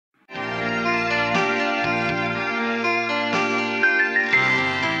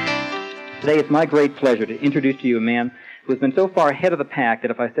Today, it's my great pleasure to introduce to you a man who has been so far ahead of the pack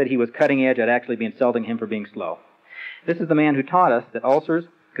that if I said he was cutting edge, I'd actually be insulting him for being slow. This is the man who taught us that ulcers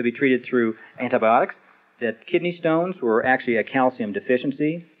could be treated through antibiotics, that kidney stones were actually a calcium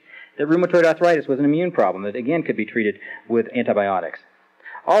deficiency, that rheumatoid arthritis was an immune problem that, again, could be treated with antibiotics.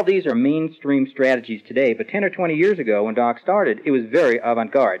 All these are mainstream strategies today, but 10 or 20 years ago when Doc started, it was very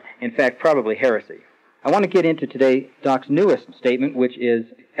avant-garde. In fact, probably heresy. I want to get into today Doc's newest statement, which is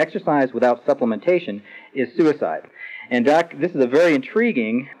exercise without supplementation is suicide. And Doc, this is a very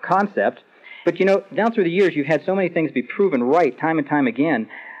intriguing concept, but you know, down through the years, you've had so many things be proven right time and time again.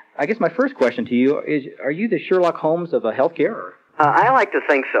 I guess my first question to you is, are you the Sherlock Holmes of healthcare? I like to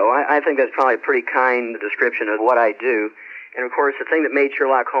think so. I think that's probably a pretty kind description of what I do. And of course, the thing that made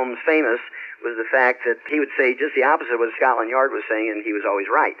Sherlock Holmes famous was the fact that he would say just the opposite of what Scotland Yard was saying, and he was always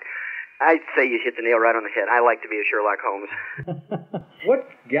right. I'd say you hit the nail right on the head. I like to be a Sherlock Holmes. What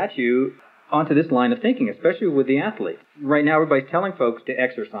got you onto this line of thinking, especially with the athlete? Right now, everybody's telling folks to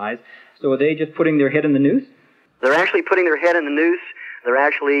exercise, so are they just putting their head in the noose? They're actually putting their head in the noose. They're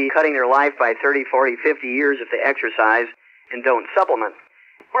actually cutting their life by 30, 40, 50 years if they exercise and don't supplement.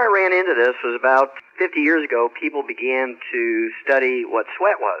 Where I ran into this was about 50 years ago, people began to study what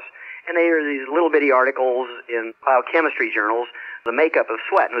sweat was. And they were these little bitty articles in biochemistry journals, the makeup of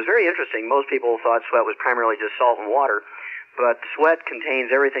sweat. And it was very interesting. Most people thought sweat was primarily just salt and water, but sweat contains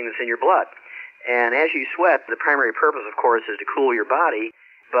everything that's in your blood. And as you sweat, the primary purpose, of course, is to cool your body,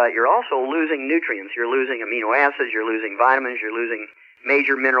 but you're also losing nutrients. You're losing amino acids, you're losing vitamins, you're losing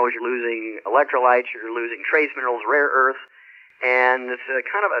major minerals, you're losing electrolytes, you're losing trace minerals, rare earths. And it's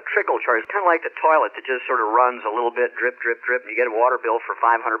kind of a trickle charge. It's kind of like the toilet that just sort of runs a little bit, drip, drip, drip, and you get a water bill for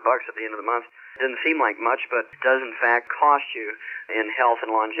 $500 at the end of the month. It doesn't seem like much, but it does in fact cost you in health and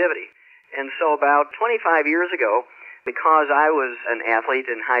longevity. And so about 25 years ago, because I was an athlete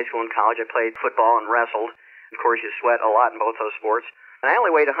in high school and college, I played football and wrestled. Of course, you sweat a lot in both those sports. And I only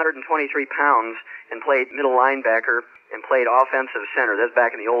weighed 123 pounds and played middle linebacker and played offensive center. That's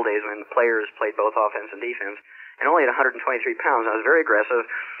back in the old days when players played both offense and defense. And only at 123 pounds. I was very aggressive,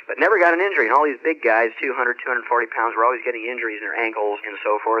 but never got an injury. And all these big guys, 200, 240 pounds, were always getting injuries in their ankles and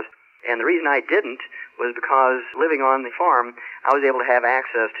so forth. And the reason I didn't was because living on the farm, I was able to have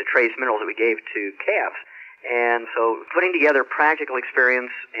access to trace minerals that we gave to calves. And so putting together practical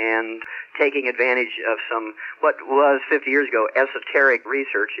experience and taking advantage of some, what was 50 years ago, esoteric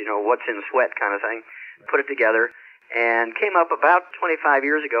research, you know, what's in sweat kind of thing, put it together. And came up about 25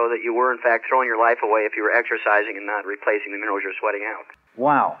 years ago that you were, in fact, throwing your life away if you were exercising and not replacing the minerals you're sweating out.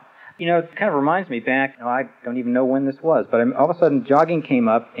 Wow. You know, it kind of reminds me back, I don't even know when this was, but all of a sudden jogging came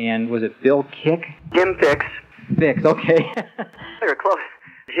up, and was it Bill Kick? Jim Fixx. Fixx, okay. They're close.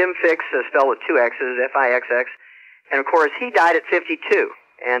 Jim Fixx, spelled with two X's, F-I-X-X. And, of course, he died at 52.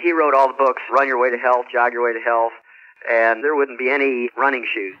 And he wrote all the books, Run Your Way to Health, Jog Your Way to Health. And there wouldn't be any running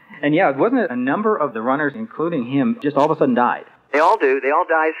shoes. And yeah, wasn't it a number of the runners, including him, just all of a sudden died? They all do. They all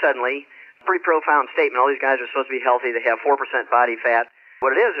die suddenly. Pretty profound statement. All these guys are supposed to be healthy. They have 4% body fat.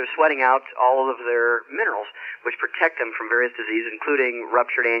 What it is, they're sweating out all of their minerals, which protect them from various diseases, including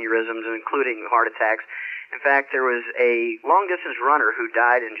ruptured aneurysms and including heart attacks. In fact, there was a long-distance runner who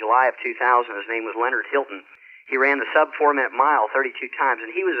died in July of 2000. His name was Leonard Hilton. He ran the sub-4-minute mile 32 times,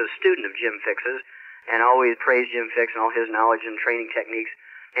 and he was a student of Jim Fixx's. And always praised Jim Fixx and all his knowledge and training techniques.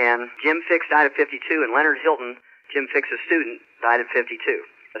 And Jim Fixx died at 52, and Leonard Hilton, Jim Fixx's student, died at 52.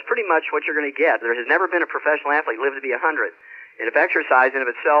 That's pretty much what you're going to get. There has never been a professional athlete live to be 100. And if exercise in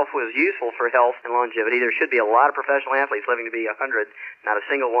of itself was useful for health and longevity, there should be a lot of professional athletes living to be 100, not a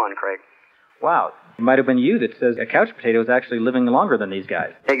single one, Craig. Wow. It might have been you that says a couch potato is actually living longer than these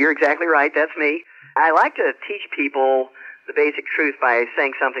guys. You're exactly right. That's me. I like to teach people the basic truth by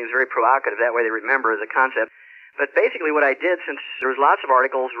saying something that's very provocative. That way they remember the concept. But basically what I did, since there was lots of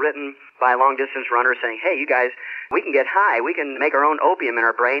articles written by long-distance runners saying, hey, you guys, we can get high. We can make our own opium in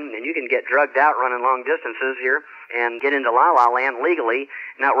our brain, and you can get drugged out running long distances here and get into la-la land legally,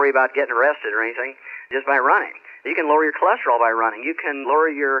 not worry about getting arrested or anything, just by running. You can lower your cholesterol by running. You can lower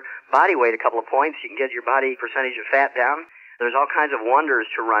your body weight a couple of points. You can get your body percentage of fat down. There's all kinds of wonders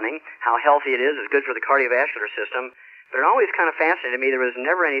to running, how healthy it is. It's good for the cardiovascular system. But it always kind of fascinated me. There was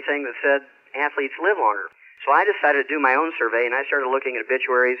never anything that said athletes live longer. So I decided to do my own survey, and I started looking at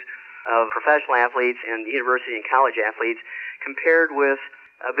obituaries of professional athletes and university and college athletes compared with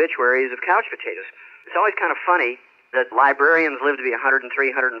obituaries of couch potatoes. It's always kind of funny that librarians live to be 103,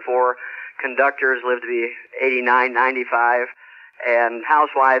 104, conductors live to be 89, 95, and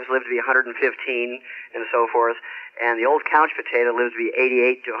housewives live to be 115, and so forth. And the old couch potato lives to be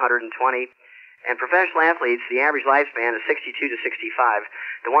 88 to 120. And professional athletes, the average lifespan is 62 to 65.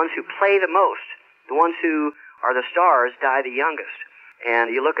 The ones who play the most, the ones who are the stars, die the youngest. And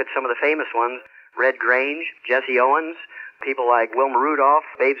you look at some of the famous ones, Red Grange, Jesse Owens, people like Wilma Rudolph,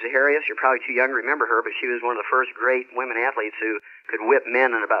 Babe Zaharias. You're probably too young to remember her, but she was one of the first great women athletes who could whip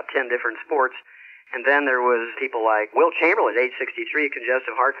men in about 10 different sports. And then there was people like Will Chamberlain, age 63, of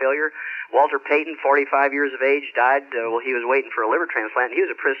congestive heart failure. Walter Payton, 45 years of age, died while he was waiting for a liver transplant. He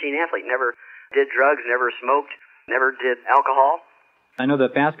was a pristine athlete, never did drugs, never smoked, never did alcohol. I know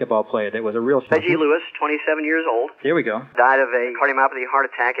the basketball player that was a real Reggie Lewis, 27 years old. There we go. Died of a cardiomyopathy heart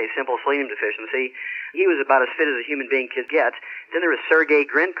attack, a simple selenium deficiency. He was about as fit as a human being could get. Then there was Sergei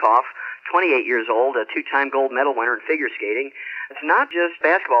Grinkov, 28 years old, a two-time gold medal winner in figure skating. It's not just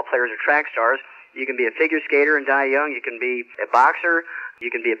basketball players or track stars. You can be a figure skater and die young. You can be a boxer.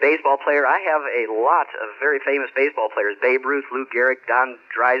 You can be a baseball player. I have a lot of very famous baseball players. Babe Ruth, Lou Gehrig, Don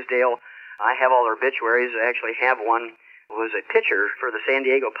Drysdale. I have all their obituaries. I actually have one who was a pitcher for the San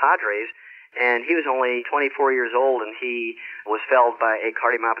Diego Padres, and he was only 24 years old, and he was felled by a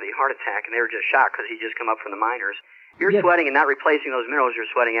cardiomyopathy heart attack, and they were just shocked because he just come up from the minors. You're sweating and not replacing those minerals you're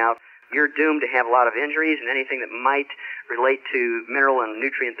sweating out. You're doomed to have a lot of injuries and anything that might relate to mineral and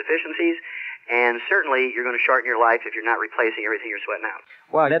nutrient deficiencies. And certainly, you're going to shorten your life if you're not replacing everything you're sweating out.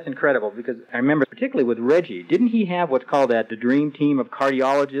 Wow, that's incredible, because I remember, particularly with Reggie, didn't he have what's called the dream team of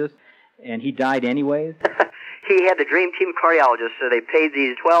cardiologists, and he died anyways? He had the dream team of cardiologists, so they paid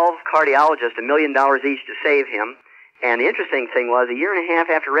these 12 cardiologists $1 million each to save him. And the interesting thing was, a year and a half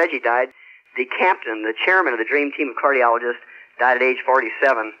after Reggie died, the captain, the chairman of the dream team of cardiologists, died at age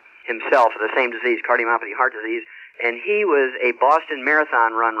 47 himself of the same disease, cardiomyopathy heart disease. And he was a Boston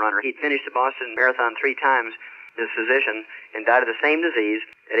Marathon runner. He'd finished the Boston Marathon 3 times, this physician, and died of the same disease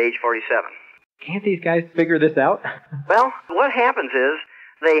at age 47. Can't these guys figure this out? Well, what happens is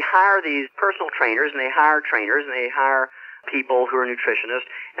they hire these personal trainers, and they hire trainers, and they hire people who are nutritionists,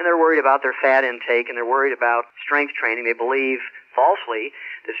 and they're worried about their fat intake, and they're worried about strength training. They believe, falsely,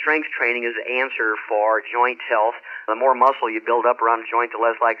 that strength training is the answer for joint health. The more muscle you build up around a joint, the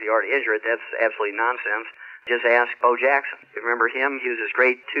less likely you are to injure it. That's absolutely nonsense. Just ask Bo Jackson. You remember him? He was this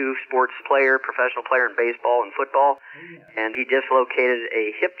great two-sports player, professional player in baseball and football, and he dislocated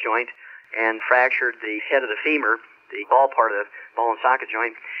a hip joint and fractured the head of the femur, the ball part of the ball and socket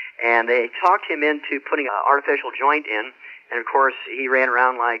joint, and they talked him into putting an artificial joint in, and of course he ran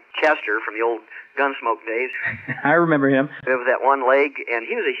around like Chester from the old Gunsmoke days. I remember him. With that one leg, and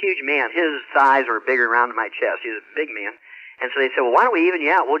he was a huge man. His thighs were bigger around my chest. He was a big man. And so they said, well, why don't we even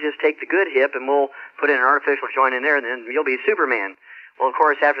you out? We'll just take the good hip and we'll put in an artificial joint in there, and then you'll be Superman. Well, of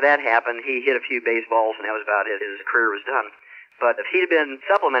course, after that happened, he hit a few baseballs, and that was about it. His career was done. But if he'd been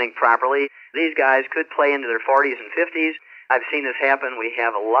supplementing properly, these guys could play into their 40s and 50s. I've seen this happen. We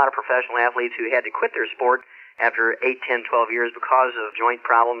have a lot of professional athletes who had to quit their sport after 8, 10, 12 years because of joint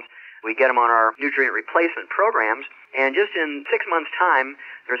problems. We get them on our nutrient replacement programs, and just in 6 months' time,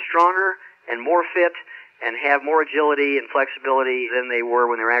 they're stronger and more fit and have more agility and flexibility than they were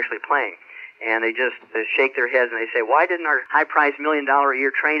when they were actually playing. And they just shake their heads and they say, why didn't our high-priced $1 million a year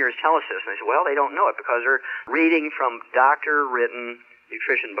trainers tell us this? And they say, well, they don't know it because they're reading from doctor-written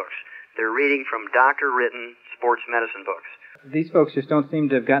nutrition books. They're reading from doctor-written sports medicine books. These folks just don't seem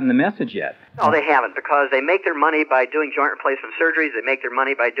to have gotten the message yet. No, they haven't, because they make their money by doing joint replacement surgeries. They make their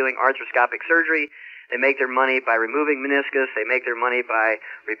money by doing arthroscopic surgery. They make their money by removing meniscus. They make their money by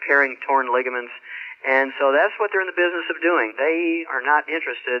repairing torn ligaments. And so that's what they're in the business of doing. They are not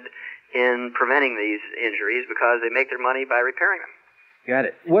interested in preventing these injuries because they make their money by repairing them. Got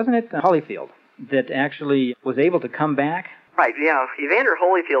it. Wasn't it Holyfield that actually was able to come back? Right, yeah. Evander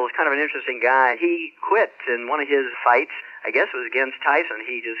Holyfield is kind of an interesting guy. He quit in one of his fights. I guess it was against Tyson.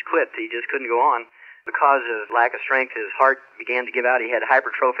 He just quit. He just couldn't go on. Because of lack of strength, his heart began to give out. He had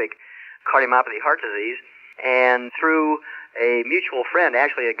hypertrophic cardiomyopathy heart disease. And through a mutual friend,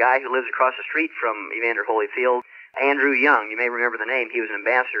 actually a guy who lives across the street from Evander Holyfield, Andrew Young. You may remember the name. He was an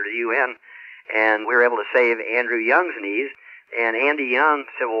ambassador to the UN, and we were able to save Andrew Young's knees. And Andy Young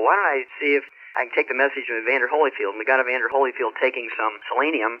said, well, why don't I see if I can take the message of Evander Holyfield? And we got Evander Holyfield taking some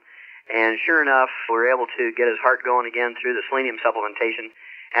selenium, and sure enough, we were able to get his heart going again through the selenium supplementation.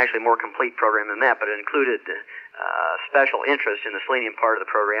 Actually, a more complete program than that, but it included special interest in the selenium part of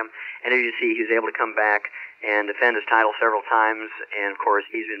the program. And as you see, he was able to come back and defend his title several times. And, of course,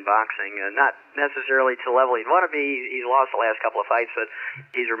 he's been boxing, not necessarily to the level he'd want to be. He's lost the last couple of fights, but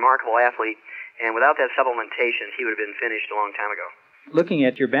he's a remarkable athlete. And without that supplementation, he would have been finished a long time ago. Looking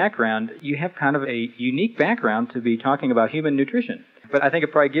at your background, you have kind of a unique background to be talking about human nutrition. But I think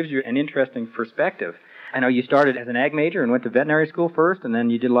it probably gives you an interesting perspective. I know you started as an ag major and went to veterinary school first, and then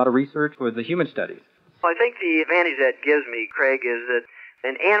you did a lot of research with the human studies. Well, I think the advantage that gives me, Craig, is that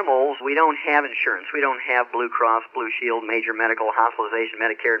in animals, we don't have insurance. We don't have Blue Cross, Blue Shield, major medical, hospitalization,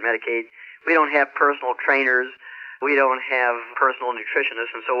 Medicare, and Medicaid. We don't have personal trainers. We don't have personal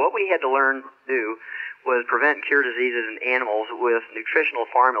nutritionists. And so what we had to learn to do was prevent and cure diseases in animals with nutritional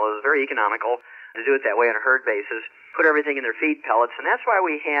formulas, very economical, to do it that way on a herd basis, put everything in their feed pellets. And that's why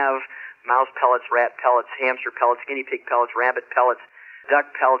we have mouse pellets, rat pellets, hamster pellets, guinea pig pellets, rabbit pellets, duck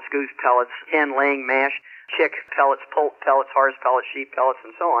pellets, goose pellets, hen laying mash, chick pellets, poult pellets, horse pellets, sheep pellets,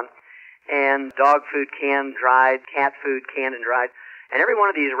 and so on. And dog food canned, dried, cat food canned and dried. And every one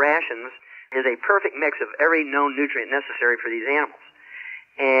of these rations is a perfect mix of every known nutrient necessary for these animals.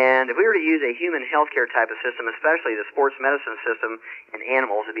 And if we were to use a human healthcare type of system, especially the sports medicine system in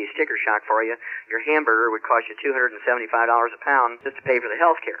animals, it'd be sticker shock for you. Your hamburger would cost you $275 a pound just to pay for the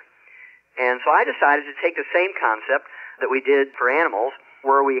healthcare. And so I decided to take the same concept that we did for animals,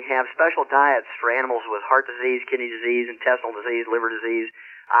 where we have special diets for animals with heart disease, kidney disease, intestinal disease, liver disease,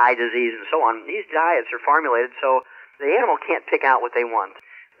 eye disease, and so on. These diets are formulated so the animal can't pick out what they want.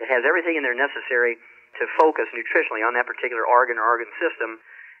 It has everything in there necessary to focus nutritionally on that particular organ or organ system.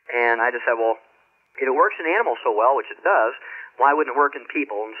 And I decided, well, if it works in animals so well, which it does, why wouldn't it work in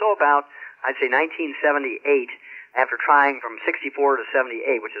people? And so about, I'd say 1978, after trying from 64 to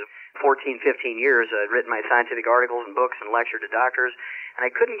 78, which is 14, 15 years, I'd written my scientific articles and books and lectured to doctors, and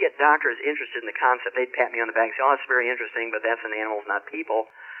I couldn't get doctors interested in the concept. They'd pat me on the back and say, oh, that's very interesting, but that's in animals, not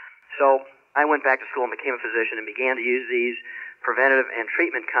people. So I went back to school and became a physician and began to use these preventative and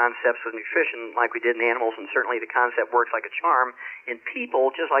treatment concepts with nutrition like we did in animals, and certainly the concept works like a charm in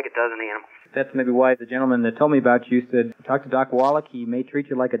people just like it does in animals. That's maybe why the gentleman that told me about you said, talk to Doc Wallach, he may treat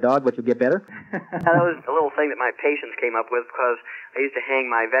you like a dog, but you'll get better. That was a little thing that my patients came up with, because I used to hang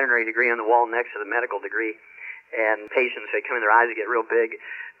my veterinary degree on the wall next to the medical degree, and patients, they come in, their eyes would get real big.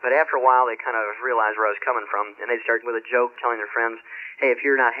 But after a while, they kind of realized where I was coming from, and they'd start with a joke telling their friends, hey, if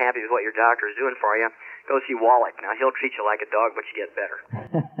you're not happy with what your doctor is doing for you, go see Wallach. Now, he'll treat you like a dog, but you get better.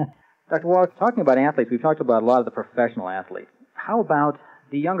 Dr. Wallach, talking about athletes, we've talked about a lot of the professional athletes. How about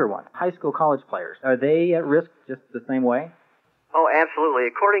the younger ones, high school, college players? Are they at risk just the same way? Oh, absolutely.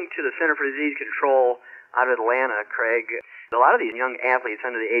 According to the Center for Disease Control out of Atlanta, Craig, a lot of these young athletes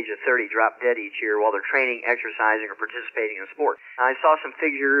under the age of 30 drop dead each year while they're training, exercising, or participating in sport. I saw some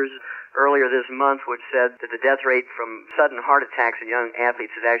figures earlier this month which said that the death rate from sudden heart attacks in young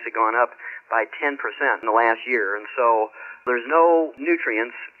athletes has actually gone up by 10% in the last year. And so there's no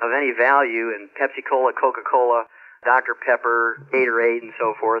nutrients of any value in Pepsi-Cola, Coca-Cola, Dr. Pepper, Gatorade, and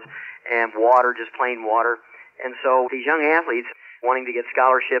so forth, and water, just plain water. And so these young athletes wanting to get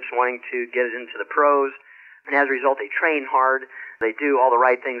scholarships, wanting to get it into the pros, and as a result, they train hard, they do all the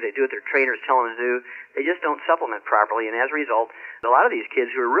right things, they do what their trainers tell them to do, they just don't supplement properly, and as a result, a lot of these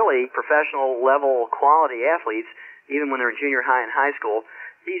kids who are really professional level quality athletes, even when they're in junior high and high school,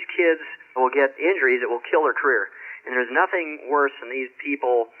 these kids will get injuries that will kill their career. And there's nothing worse than these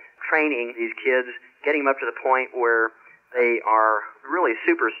people training these kids, getting them up to the point where they are really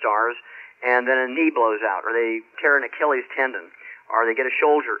superstars, and then a knee blows out, or they tear an Achilles tendon, or they get a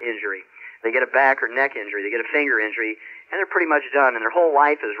shoulder injury, they get a back or neck injury, they get a finger injury, and they're pretty much done, and their whole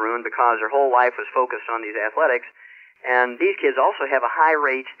life is ruined because their whole life was focused on these athletics. And these kids also have a high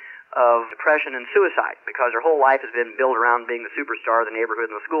rate of depression and suicide because their whole life has been built around being the superstar of the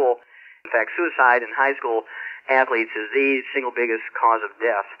neighborhood and the school. In fact, suicide in high school athletes is the single biggest cause of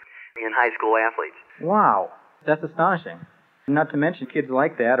death in high school athletes. Wow, that's astonishing. Not to mention kids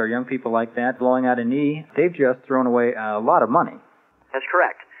like that or young people like that blowing out a knee, they've just thrown away a lot of money. That's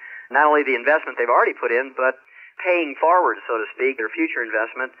correct. Not only the investment they've already put in, but paying forward, so to speak, their future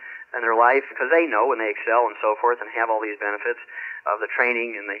investment and their life, because they know when they excel and so forth and have all these benefits of the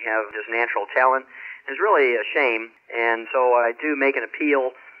training and they have this natural talent. It's really a shame. And so I do make an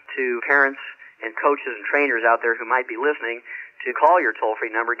appeal to parents and coaches and trainers out there who might be listening to call your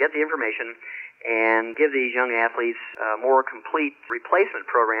toll-free number, get the information, and give these young athletes a more complete replacement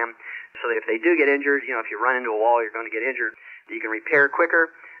program so that if they do get injured, if you run into a wall, you're going to get injured, you can repair quicker.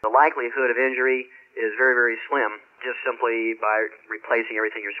 The likelihood of injury is very, very slim, just simply by replacing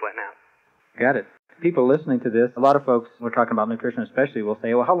everything you're sweating out. Got it. People listening to this, a lot of folks, we're talking about nutrition especially, will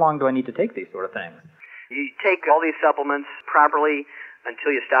say, well, how long do I need to take these sort of things? You take all these supplements properly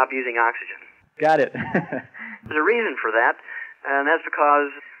until you stop using oxygen. Got it. There's a reason for that, and that's because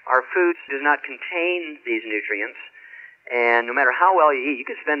our food does not contain these nutrients, and no matter how well you eat, you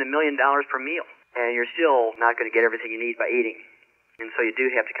can spend $1 million per meal, and you're still not going to get everything you need by eating. And so you do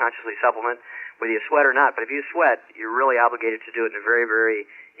have to consciously supplement, whether you sweat or not. But if you sweat, you're really obligated to do it in a very, very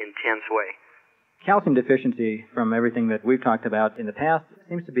intense way. Calcium deficiency, from everything that we've talked about in the past,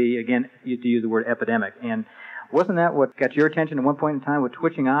 seems to be, again, to use the word epidemic. And wasn't that what got your attention at one point in time with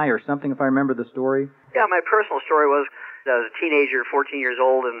twitching eye or something, if I remember the story? Yeah, my personal story was I was a teenager, 14 years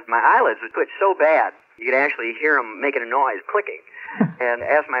old, and my eyelids would twitch so bad you could actually hear them making a noise, clicking. And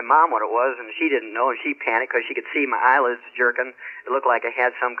asked my mom what it was, and she didn't know, and she panicked because she could see my eyelids jerking. It looked like I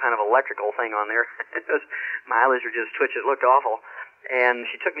had some kind of electrical thing on there. My eyelids were just twitching. It looked awful. And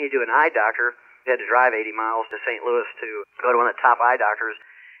she took me to an eye doctor. I had to drive 80 miles to St. Louis to go to one of the top eye doctors.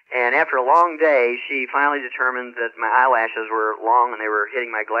 And after a long day, she finally determined that my eyelashes were long and they were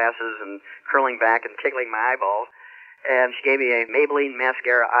hitting my glasses and curling back and tickling my eyeballs. And she gave me a Maybelline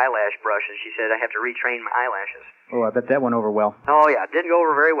mascara eyelash brush, and she said I have to retrain my eyelashes. Oh, I bet that went over well. Oh, yeah. It didn't go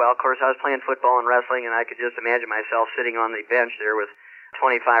over very well. Of course, I was playing football and wrestling, and I could just imagine myself sitting on the bench there with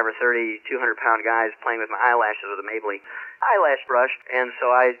 25 or 30 200-pound guys playing with my eyelashes with a Maybelline eyelash brush. And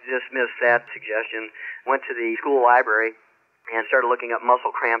so I dismissed that suggestion, went to the school library, and started looking up muscle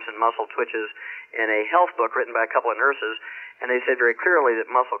cramps and muscle twitches in a health book written by a couple of nurses. And they said very clearly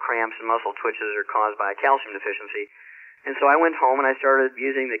that muscle cramps and muscle twitches are caused by calcium deficiency. And so I went home and I started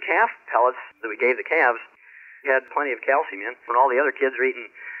using the calf pellets that we gave the calves. We had plenty of calcium in. When all the other kids were eating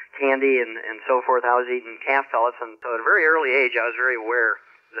candy and so forth, I was eating calf pellets. And so at a very early age, I was very aware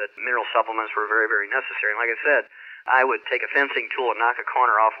that mineral supplements were very, very necessary. And like I said, I would take a fencing tool and knock a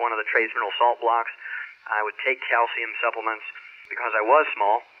corner off one of the trace mineral salt blocks. I would take calcium supplements because I was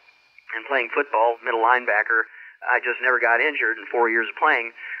small. And playing football, middle linebacker, I just never got injured in 4 years of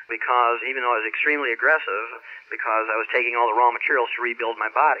playing because even though I was extremely aggressive, because I was taking all the raw materials to rebuild my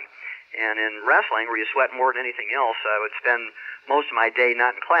body. And in wrestling, where you sweat more than anything else, I would spend most of my day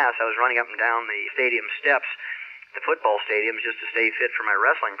not in class. I was running up and down the stadium steps, the football stadiums, just to stay fit for my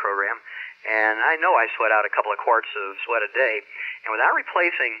wrestling program. And I know I sweat out a couple of quarts of sweat a day. And without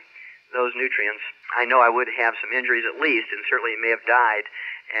replacing those nutrients, I know I would have some injuries at least, and certainly may have died.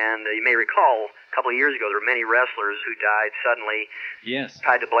 And you may recall a couple of years ago there were many wrestlers who died suddenly. Yes.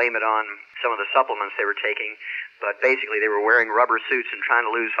 Tried to blame it on some of the supplements they were taking, but basically they were wearing rubber suits and trying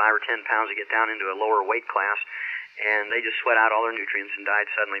to lose 5 or 10 pounds to get down into a lower weight class, and they just sweat out all their nutrients and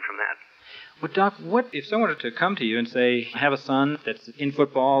died suddenly from that. Well, Doc, what if someone were to come to you and say, I have a son that's in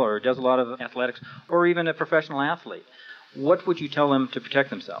football or does a lot of athletics, or even a professional athlete? What would you tell them to protect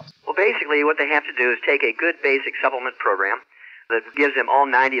themselves? Well, basically what they have to do is take a good basic supplement program that gives them all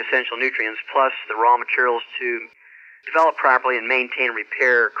 90 essential nutrients plus the raw materials to develop properly and maintain and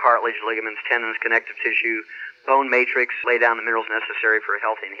repair cartilage, ligaments, tendons, connective tissue, bone matrix, lay down the minerals necessary for a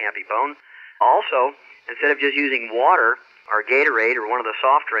healthy and happy bone. Also, instead of just using water or Gatorade or one of the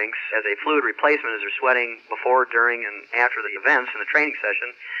soft drinks as a fluid replacement as they're sweating before, during, and after the events in the training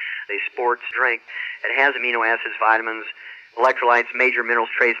session, a sports drink, it has amino acids, vitamins, electrolytes, major minerals,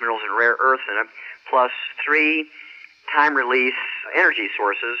 trace minerals, and rare earths in it, plus 3 time-release energy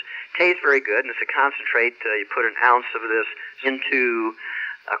sources. Tastes very good, and it's a concentrate. You put an ounce of this into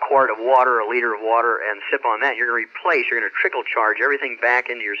a quart of water, a liter of water, and sip on that. You're going to replace, you're going to trickle charge everything back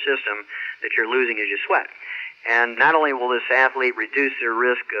into your system that you're losing as you sweat. And not only will this athlete reduce their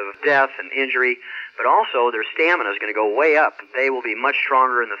risk of death and injury, but also their stamina is going to go way up. They will be much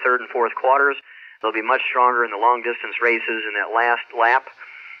stronger in the 3rd and 4th quarters. They'll be much stronger in the long-distance races in that last lap.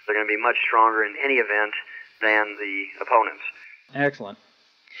 They're going to be much stronger in any event than the opponents. Excellent.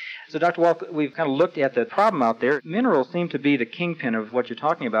 So, Dr. Wallach, we've kind of looked at the problem out there. Minerals seem to be the kingpin of what you're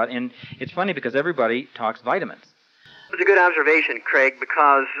talking about, and it's funny because everybody talks vitamins. It's a good observation, Craig,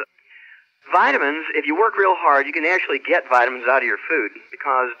 because vitamins, if you work real hard, you can actually get vitamins out of your food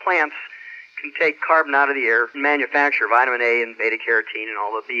because plants can take carbon out of the air and manufacture vitamin A and beta-carotene and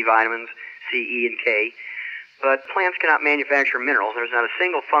all the B vitamins, C, E, and K. But plants cannot manufacture minerals. There's not a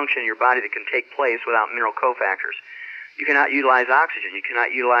single function in your body that can take place without mineral cofactors. You cannot utilize oxygen. You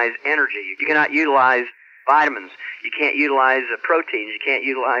cannot utilize energy. You cannot utilize vitamins. You can't utilize proteins. You can't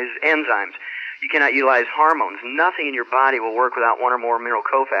utilize enzymes. You cannot utilize hormones. Nothing in your body will work without one or more mineral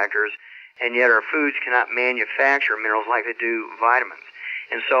cofactors, and yet our foods cannot manufacture minerals like they do vitamins.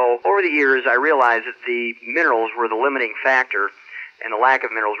 And so over the years, I realized that the minerals were the limiting factor, and the lack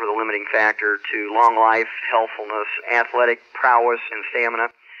of minerals were the limiting factor to long life, healthfulness, athletic prowess, and stamina.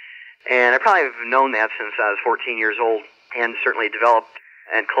 And I probably have known that since I was 14 years old, and certainly developed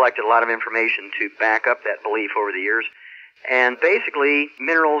and collected a lot of information to back up that belief over the years. And basically,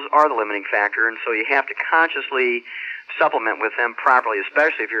 minerals are the limiting factor, and so you have to consciously supplement with them properly,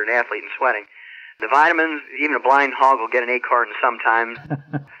 especially if you're an athlete and sweating. The vitamins, even a blind hog will get an acorn sometimes.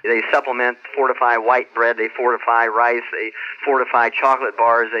 They supplement, fortify white bread, they fortify rice, they fortify chocolate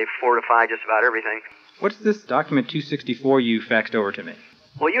bars, they fortify just about everything. What's this document 264 you faxed over to me?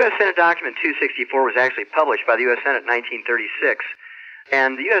 Well, U.S. Senate Document 264 was actually published by the U.S. Senate in 1936.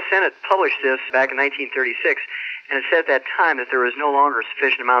 And the U.S. Senate published this back in 1936, and it said at that time that there was no longer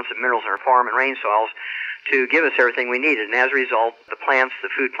sufficient amounts of minerals in our farm and rain soils to give us everything we needed. And as a result, the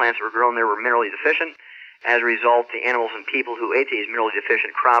food plants that were grown there were minerally deficient. As a result, the animals and people who ate these minerally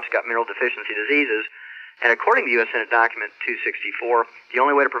deficient crops got mineral deficiency diseases. And according to U.S. Senate Document 264, the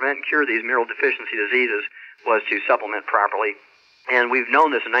only way to prevent and cure these mineral deficiency diseases was to supplement properly. And we've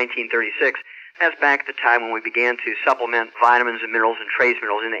known this in 1936. That's back at the time when we began to supplement vitamins and minerals and trace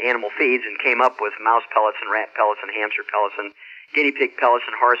minerals into animal feeds and came up with mouse pellets and rat pellets and hamster pellets and guinea pig pellets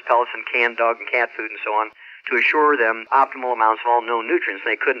and horse pellets and canned dog and cat food and so on to assure them optimal amounts of all known nutrients.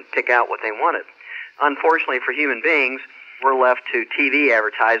 They couldn't pick out what they wanted. Unfortunately for human beings, we're left to TV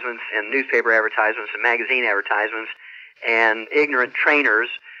advertisements and newspaper advertisements and magazine advertisements and ignorant trainers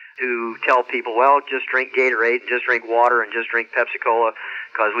who tell people, well, just drink Gatorade, just drink water, and just drink Pepsi-Cola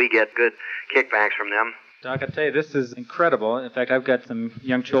because we get good kickbacks from them. Doc, I tell you, this is incredible. In fact, I've got some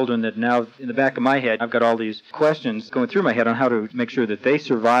young children that now, in the back of my head, I've got all these questions going through my head on how to make sure that they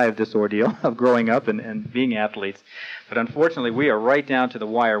survive this ordeal of growing up and being athletes. But unfortunately, we are right down to the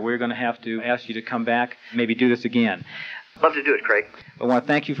wire. We're going to have to ask you to come back, maybe do this again. Love to do it, Craig. I want to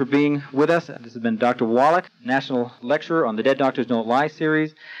thank you for being with us. This has been Dr. Wallach, National Lecturer on the Dead Doctors Don't Lie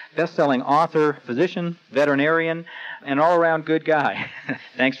series, best-selling author, physician, veterinarian, and all-around good guy.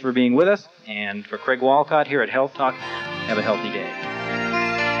 Thanks for being with us. And for Craig Walcott here at Health Talk, have a healthy day.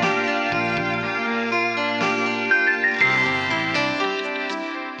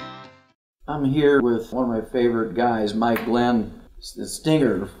 I'm here with one of my favorite guys, Mike Glenn, the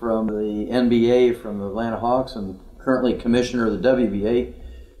Stinger from the NBA, from the Atlanta Hawks, and currently commissioner of the WBA.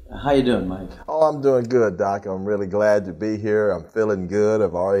 How you doing, Mike? Oh, I'm doing good, Doc. I'm really glad to be here. I'm feeling good.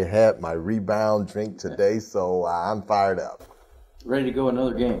 I've already had my rebound drink today, so I'm fired up. Ready to go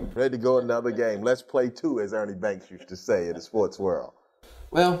another game? Ready to go another game. Let's play two, as Ernie Banks used to say in the sports world.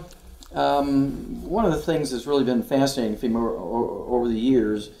 Well, one of the things that's really been fascinating for me over the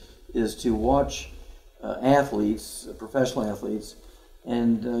years is to watch athletes, professional athletes,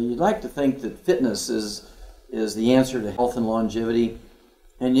 and you'd like to think that fitness is the answer to health and longevity,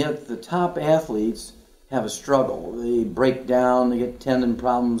 and yet the top athletes have a struggle. They break down, they get tendon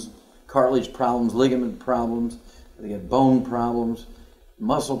problems, cartilage problems, ligament problems, they get bone problems,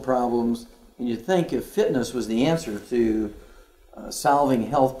 muscle problems, and you'd think if fitness was the answer to solving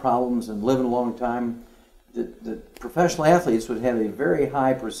health problems and living a long time, that professional athletes would have a very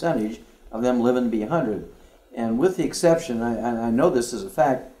high percentage of them living to be 100. And with the exception, I know this is a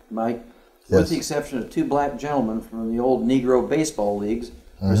fact, Mike, with the exception of two black gentlemen from the old Negro baseball leagues,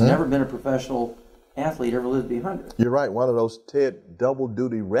 there's never been a professional athlete ever lived to be 100. You're right. One of those Ted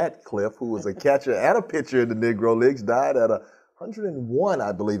double-duty Ratliff, who was a catcher and a pitcher in the Negro Leagues, died at 101,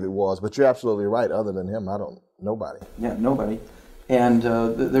 I believe it was. But you're absolutely right. Other than him, nobody. Yeah, nobody. And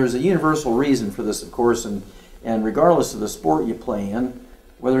there's a universal reason for this, of course, and regardless of the sport you play in,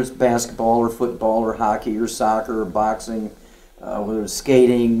 whether it's basketball or football or hockey or soccer or boxing, whether it's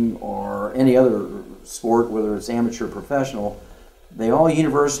skating or any other sport, whether it's amateur or professional, they all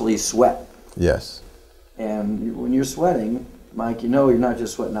universally sweat. Yes. And when you're sweating, Mike, you know you're not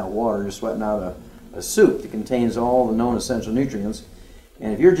just sweating out water, you're sweating out a soup that contains all the known essential nutrients.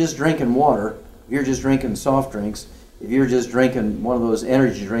 And if you're just drinking water, if you're just drinking soft drinks, if you're just drinking one of those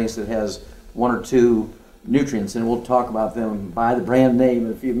energy drinks that has one or two nutrients, and we'll talk about them by the brand name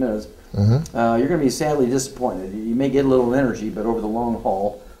in a few minutes, you're going to be sadly disappointed. You may get a little energy, but over the long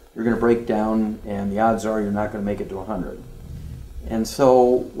haul, you're going to break down, and the odds are you're not going to make it to 100. And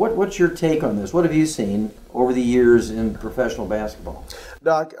so what's your take on this? What have you seen over the years in professional basketball?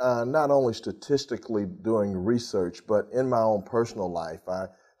 Doc, not only statistically doing research, but in my own personal life, I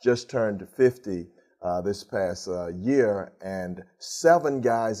just turned 50 this past year, and 7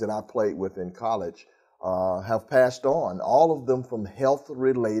 guys that I played with in college have passed on, all of them from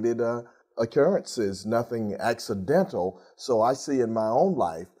health-related occurrences, nothing accidental. So I see in my own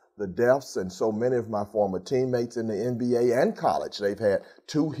life the deaths, and so many of my former teammates in the NBA and college, they've had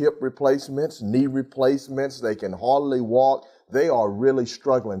 2 hip replacements, knee replacements, they can hardly walk. They are really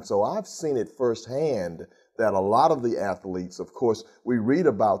struggling. So I've seen it firsthand that a lot of the athletes, of course, we read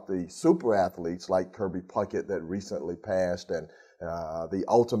about the super athletes like Kirby Puckett that recently passed, and the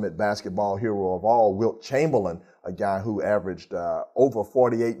ultimate basketball hero of all, Wilt Chamberlain, a guy who averaged over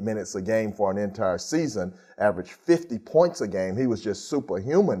 48 minutes a game for an entire season, averaged 50 points a game. He was just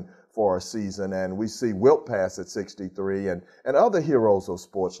superhuman for a season. And we see Wilt pass at 63, and other heroes of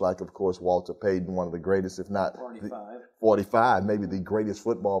sports like, of course, Walter Payton, one of the greatest, if not 45, maybe the greatest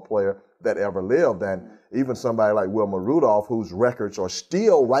football player that ever lived. And even somebody like Wilma Rudolph, whose records are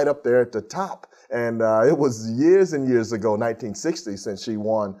still right up there at the top. And it was years and years ago, 1960, since she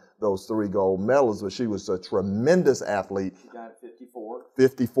won those 3 gold medals, but she was a tremendous athlete. She died at 54.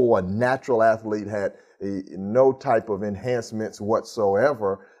 54, a natural athlete, had no type of enhancements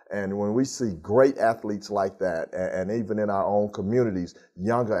whatsoever. And when we see great athletes like that, and even in our own communities,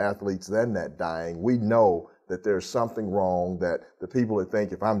 younger athletes than that dying, we know that there's something wrong, that the people that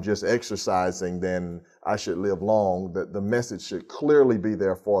think if I'm just exercising, then I should live long, that the message should clearly be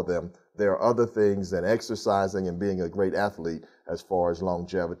there for them. There are other things than exercising and being a great athlete as far as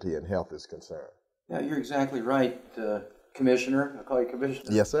longevity and health is concerned. Yeah, you're exactly right, Commissioner. I'll call you Commissioner.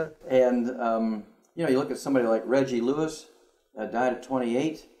 Yes, sir. And, you look at somebody like Reggie Lewis, died at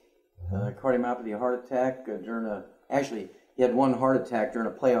 28, cardiomyopathy heart attack actually, he had 1 heart attack during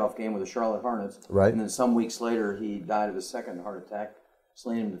a playoff game with the Charlotte Hornets. Right. And then some weeks later, he died of a second heart attack,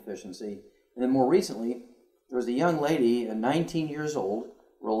 selenium deficiency. And then more recently, there was a young lady, 19 years old,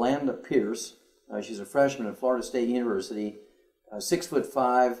 Rolanda Pierce. She's a freshman at Florida State University,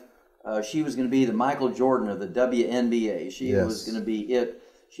 6'5". She was going to be the Michael Jordan of the WNBA. She was going to be it.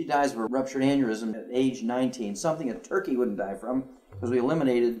 She dies of a ruptured aneurysm at age 19, something a turkey wouldn't die from, because we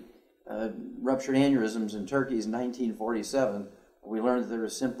eliminated ruptured aneurysms in turkeys in 1947. We learned that there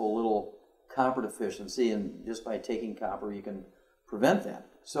was a simple little copper deficiency, and just by taking copper, you can prevent that.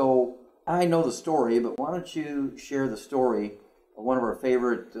 So I know the story, but why don't you share the story of one of our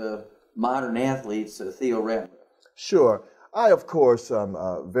favorite modern athletes, Theo Ratliff? Sure. I, of course, am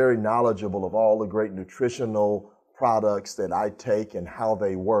very knowledgeable of all the great nutritional products that I take and how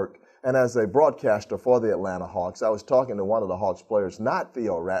they work. And as a broadcaster for the Atlanta Hawks, I was talking to one of the Hawks players, not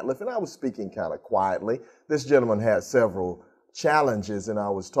Theo Ratliff, and I was speaking kind of quietly. This gentleman had several challenges, and I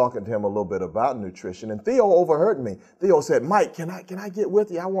was talking to him a little bit about nutrition, and Theo overheard me. Theo said, "Mike, can I get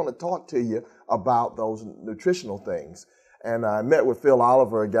with you? I want to talk to you about those nutritional things." And I met with Phil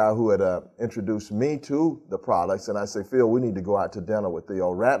Oliver, a guy who had introduced me to the products, and I said, "Phil, we need to go out to dinner with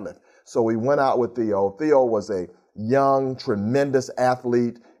Theo Ratliff." So we went out with Theo. Theo was a young, tremendous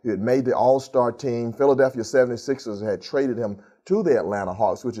athlete. He had made the All-Star team. Philadelphia 76ers had traded him to the Atlanta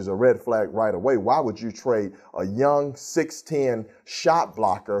Hawks, which is a red flag right away. Why would you trade a young 6'10" shot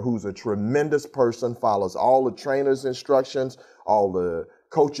blocker who's a tremendous person, follows all the trainer's instructions, all the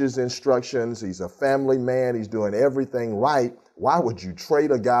coach's instructions, he's a family man, he's doing everything right? Why would you trade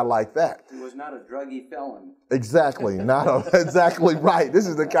a guy like that? He was not a druggy felon. Exactly, exactly right. This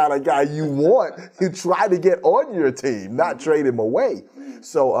is the kind of guy you want. You try to get on your team, not trade him away.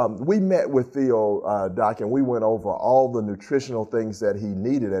 So we met with Theo, Doc, and we went over all the nutritional things that he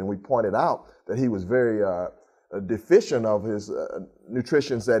needed, and we pointed out that he was very deficient of his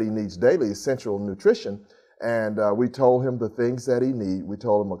nutritions that he needs daily, essential nutrition. And we told him the things that he needed. We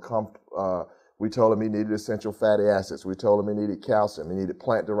told him he needed essential fatty acids. We told him he needed calcium. He needed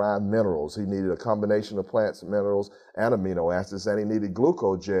plant-derived minerals. He needed a combination of plants, minerals, and amino acids. And he needed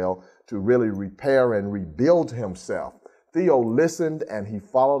glucogel to really repair and rebuild himself. Theo listened and he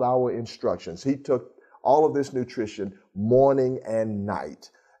followed our instructions. He took all of this nutrition morning and night.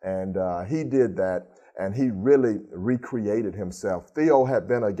 And he did that. And he really recreated himself. Theo had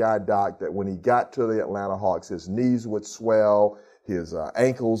been a guy, Doc, that when he got to the Atlanta Hawks, his knees would swell, his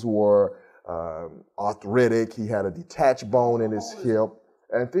ankles were arthritic, he had a detached bone in his hip,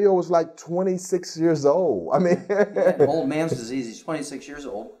 and Theo was like 26 years old. I mean, old man's disease. He's 26 years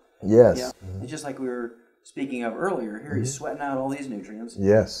old. Yes. Yeah. And just like we were speaking of earlier, here he's sweating out all these nutrients.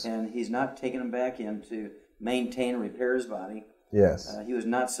 Yes. And he's not taking them back in to maintain and repair his body. Yes. He was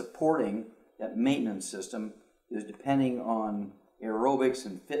not supporting that maintenance system. He was depending on aerobics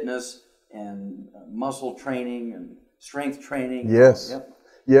and fitness and muscle training and strength training. Yes. Yep.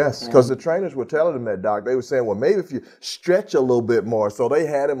 Yes, because the trainers were telling him that, Doc. They were saying, well, maybe if you stretch a little bit more. So they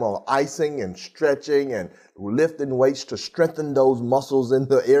had him on icing and stretching and lifting weights to strengthen those muscles in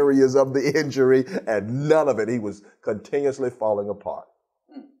the areas of the injury, and none of it. He was continuously falling apart.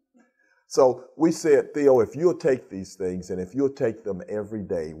 So we said, Theo, if you'll take these things and if you'll take them every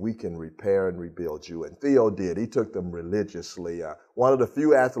day, we can repair and rebuild you. And Theo did. He took them religiously. One of the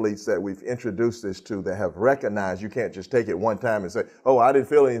few athletes that we've introduced this to that have recognized you can't just take it one time and say, oh, I didn't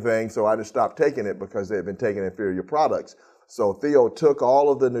feel anything, so I just stopped taking it, because they've been taking inferior products. So Theo took all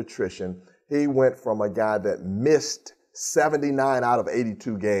of the nutrition. He went from a guy that missed 79 out of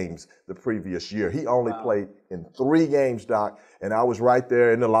 82 games the previous year. He only played in 3 games, Doc, and I was right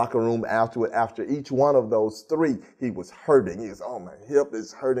there in the locker room afterward. After each one of those 3, he was hurting. He was, oh, my hip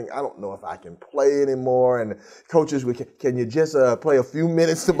is hurting. I don't know if I can play anymore. And coaches, can you just play a few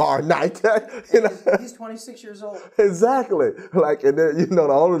minutes tomorrow night? You know? He's 26 years old. Exactly. Like, and then, the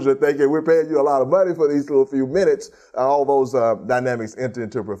owners are thinking, we're paying you a lot of money for these little few minutes. All those dynamics enter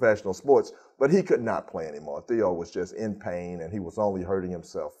into professional sports. But he could not play anymore. Theo was just in pain, and he was only hurting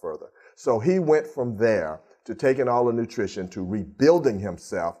himself further. So he went from there to taking all the nutrition to rebuilding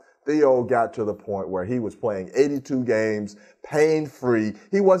himself. Theo got to the point where he was playing 82 games, pain-free.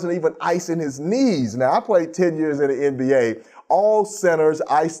 He wasn't even icing his knees. Now, I played 10 years in the NBA. All centers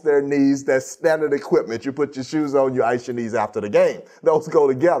ice their knees. That's standard equipment. You put your shoes on, you ice your knees after the game. Those go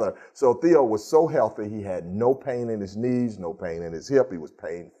together. So Theo was so healthy. He had no pain in his knees, no pain in his hip. He was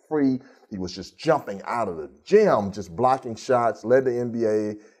pain-free. He was just jumping out of the gym, just blocking shots, led the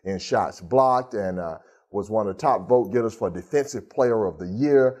NBA in shots blocked, and was one of the top vote getters for Defensive Player of the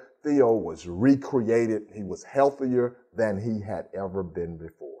Year. Theo was recreated. He was healthier than he had ever been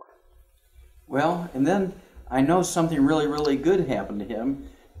before. Well, and then I know something really, really good happened to him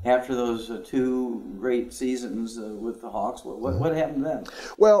after those 2 great seasons with the Hawks. What happened then?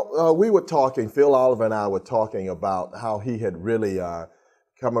 Well, we were talking, Phil Oliver and I were talking about how he had really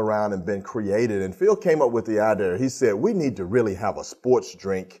come around and been created. And Phil came up with the idea. He said, we need to really have a sports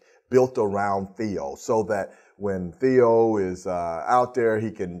drink built around Theo so that when Theo is out there,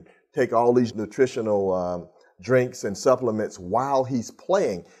 he can take all these nutritional drinks and supplements while he's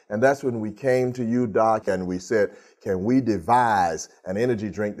playing. And that's when we came to you, Doc, and we said, can we devise an energy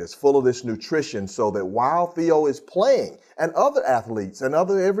drink that's full of this nutrition so that while Theo is playing, and other athletes and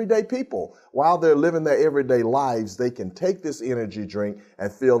other everyday people, while they're living their everyday lives, they can take this energy drink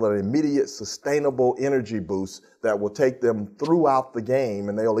and feel an immediate sustainable energy boost that will take them throughout the game,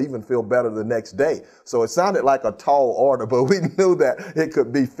 and they'll even feel better the next day. So it sounded like a tall order, but we knew that it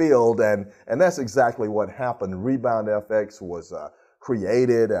could be filled, and that's exactly what happened. Rebound FX was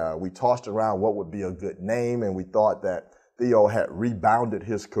created. We tossed around what would be a good name, and we thought that Theo had rebounded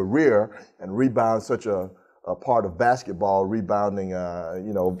his career, and rebound such a part of basketball, rebounding,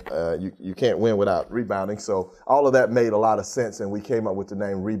 you can't win without rebounding. So all of that made a lot of sense, and we came up with the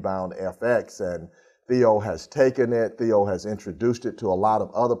name Rebound FX, and Theo has taken it. Theo has introduced it to a lot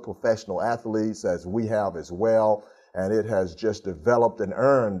of other professional athletes, as we have as well, and it has just developed and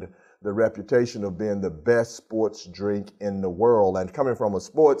earned the reputation of being the best sports drink in the world. And coming from a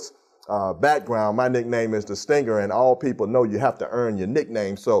sports background, my nickname is the Stinger, and all people know you have to earn your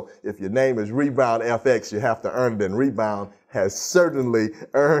nickname. So if your name is Rebound FX, you have to earn it, and Rebound has certainly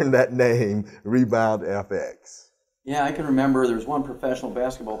earned that name, Rebound FX. Yeah, I can remember there was one professional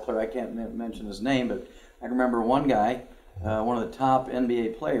basketball player, I can't mention his name, but I can remember one guy, one of the top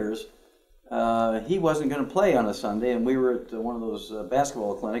NBA players, he wasn't going to play on a Sunday, and we were at one of those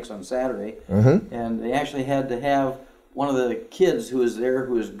basketball clinics on Saturday, and they actually had to have one of the kids who was there,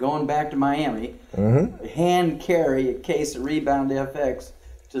 who was going back to Miami, hand carry a case of Rebound FX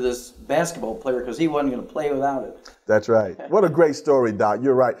to this basketball player because he wasn't going to play without it. That's right. What a great story, Doc.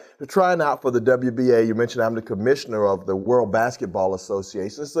 You're right. They're trying out for the WBA. You mentioned I'm the commissioner of the World Basketball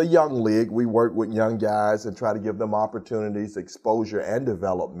Association. It's a young league. We work with young guys and try to give them opportunities, exposure, and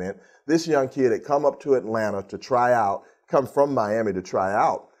development. This young kid had come up to Atlanta to try out, come from Miami to try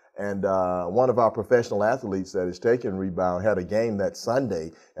out. And one of our professional athletes that is taking Rebound had a game that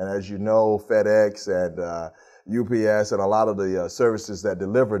Sunday. And as you know, FedEx and UPS and a lot of the services that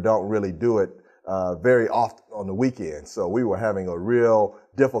deliver don't really do it very often on the weekend. So we were having a real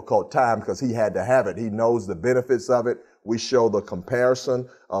difficult time because he had to have it. He knows the benefits of it. We show the comparison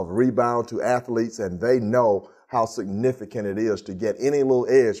of Rebound to athletes, and they know how significant it is to get any little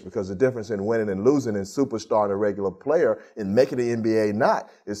edge, because the difference in winning and losing in superstar and a regular player in making the NBA not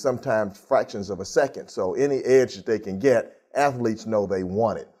is sometimes fractions of a second. So any edge that they can get, athletes know they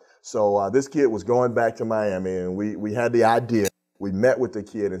want it. So this kid was going back to Miami, and we had the idea. We met with the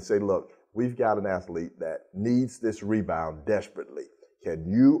kid and said, look, we've got an athlete that needs this Rebound desperately. Can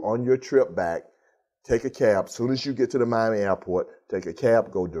you, on your trip back, take a cab, as soon as you get to the Miami airport, take a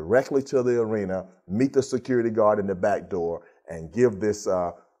cab, go directly to the arena, meet the security guard in the back door, and give this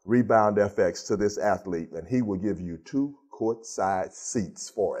Rebound FX to this athlete, and he will give you 2 courtside seats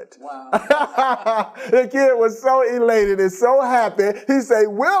for it. Wow. The kid was so elated and so happy. He said,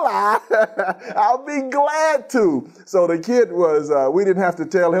 will I? I'll be glad to. So the kid was, we didn't have to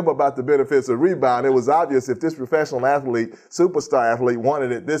tell him about the benefits of rebound. It was obvious if this professional athlete, superstar athlete,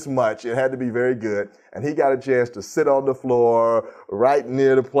 wanted it this much, it had to be very good. And he got a chance to sit on the floor right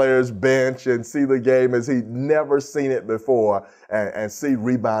near the player's bench and see the game as he'd never seen it before and see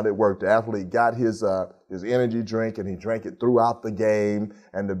rebound at work. The athlete got his energy drink and he drank it throughout the game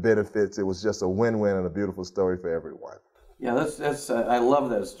and the benefits. It was just a win-win and a beautiful story for everyone. Yeah, that's I love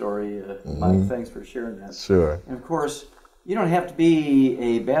that story, Mike. Thanks for sharing that. Sure. And of course, you don't have to be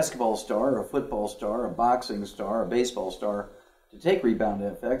a basketball star, a football star, a boxing star, a baseball star to take Rebound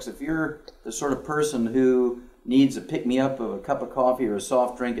FX. If you're the sort of person who needs a pick-me-up of a cup of coffee or a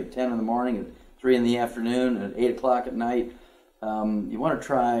soft drink at 10 in the morning, at 3 in the afternoon, at 8 o'clock at night, you want to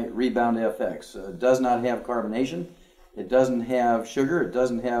try Rebound FX. It does not have carbonation. It doesn't have sugar. It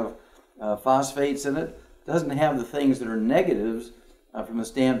doesn't have phosphates in it. It doesn't have the things that are negatives from the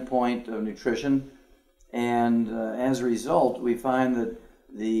standpoint of nutrition. And as a result, we find that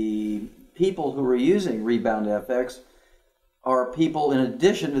the people who are using Rebound FX are people in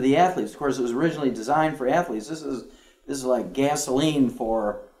addition to the athletes. Of course, it was originally designed for athletes. This is like gasoline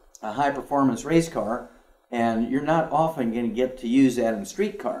for a high-performance race car, and you're not often going to get to use that in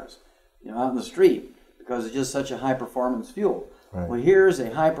street cars, out in the street, because it's just such a high-performance fuel. Right. Well, here's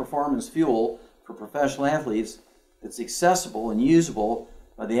a high-performance fuel for professional athletes that's accessible and usable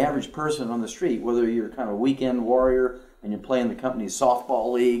by the average person on the street, whether you're kind of a weekend warrior and you play in the company's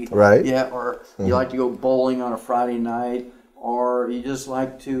softball league, right? Yeah, or you like to go bowling on a Friday night, or you just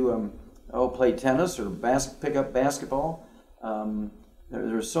like to play tennis or pick up basketball.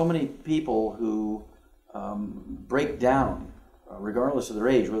 There's so many people who break down, regardless of their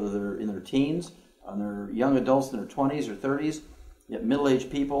age, whether they're in their teens, they're young adults in their 20s or 30s, yet middle-aged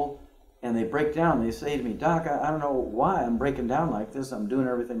people, and they break down. They say to me, Doc, I don't know why I'm breaking down like this. I'm doing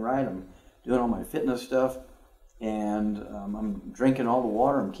everything right. I'm doing all my fitness stuff, and I'm drinking all the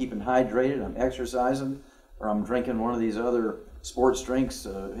water. I'm keeping hydrated. I'm exercising, or I'm drinking one of these other sports drinks,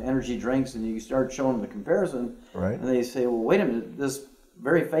 energy drinks, and you start showing them the comparison, right? And they say, well, wait a minute, this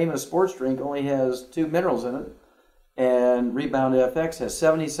very famous sports drink only has 2 minerals in it, and Rebound FX has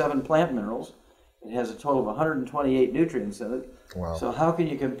 77 plant minerals. It has a total of 128 nutrients in it. Wow. So how can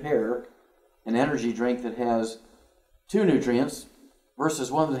you compare an energy drink that has 2 nutrients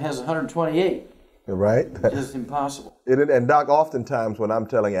versus one that has 128? Right? It's just impossible. And Doc, oftentimes when I'm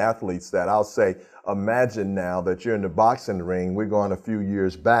telling athletes that, I'll say, imagine now that you're in the boxing ring. We're going a few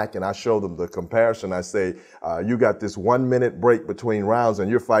years back, and I show them the comparison. I say, you got this 1 minute break between rounds, and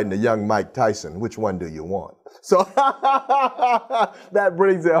you're fighting a young Mike Tyson. Which one do you want? So that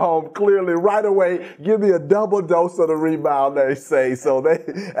brings it home clearly right away. Give me a double dose of the rebound, they say. So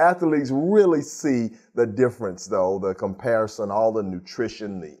athletes really see the difference, though, the comparison, all the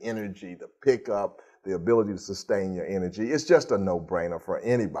nutrition, the energy, the pickup, the ability to sustain your energy. It's just a no-brainer for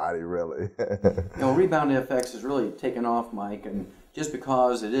anybody, really. Rebound FX has really taken off, Mike, and just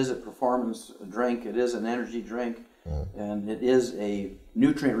because it is a performance drink, it is an energy drink, and it is a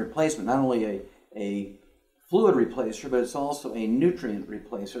nutrient replacement, not only a fluid replacer, but it's also a nutrient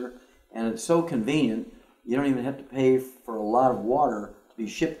replacer, and it's so convenient, you don't even have to pay for a lot of water to be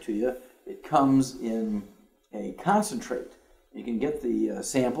shipped to you. It comes in a concentrate. You can get the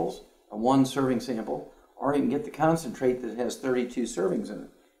samples, a 1 serving sample, or you can get the concentrate that has 32 servings in it.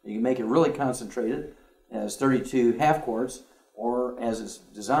 You can make it really concentrated as 32 half quarts, or as it's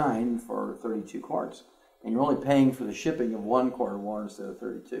designed for 32 quarts. And you're only paying for the shipping of 1 quart of water instead of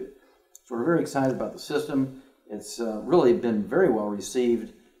 32. So we're very excited about the system. It's really been very well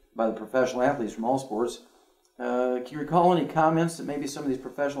received by the professional athletes from all sports. Can you recall any comments that maybe some of these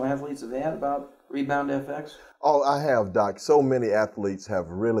professional athletes have had about Rebound FX? Oh, I have, Doc. So many athletes have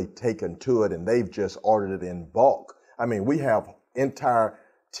really taken to it, and they've just ordered it in bulk. I mean, we have entire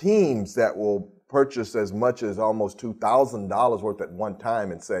teams that will purchase as much as almost $2,000 worth at one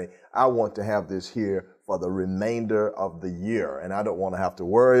time and say, I want to have this here for the remainder of the year, and I don't want to have to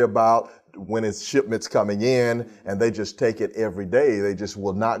worry about when it's shipments coming in, and they just take it every day. They just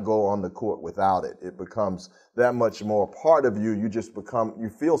will not go on the court without it. It becomes that much more part of you. You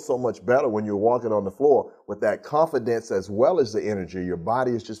feel so much better when you're walking on the floor with that confidence as well as the energy. Your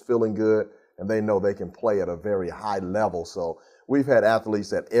body is just feeling good, and they know they can play at a very high level. So we've had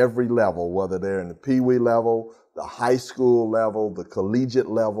athletes at every level, whether they're in the Pee-wee level, the high school level, the collegiate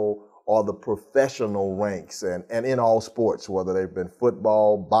level, or the professional ranks, and in all sports, whether they've been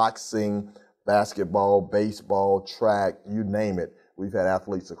football, boxing, basketball, baseball, track, you name it. we've had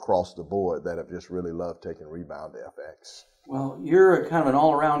athletes across the board that have just really loved taking Rebound FX. Well, you're a kind of an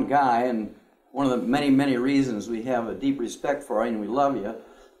all-around guy, and one of the many, many reasons we have a deep respect for you and we love you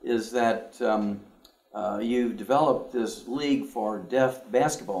is that you've developed this league for deaf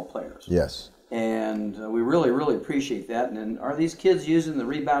basketball players. Yes. And we really, really appreciate that. And are these kids using the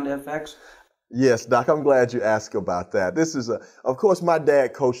Rebound FX? Yes, Doc, I'm glad you asked about that. This is of course, my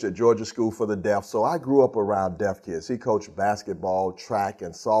dad coached at Georgia School for the Deaf, so I grew up around deaf kids. He coached basketball, track,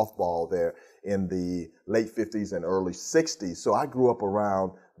 and softball there in the late 50s and early 60s. So I grew up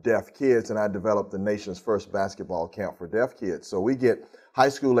around deaf kids, and I developed the nation's first basketball camp for deaf kids. So we get high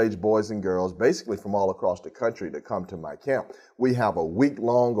school age boys and girls basically from all across the country to come to my camp. We have a week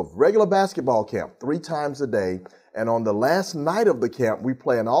long of regular basketball camp 3 times a day. And on the last night of the camp, we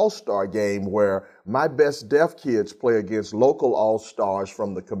play an all-star game where my best deaf kids play against local all-stars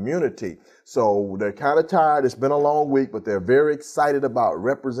from the community. So they're kind of tired. It's been a long week, but they're very excited about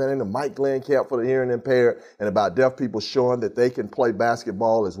representing the Mike Glenn Camp for the Hearing Impaired and about deaf people showing that they can play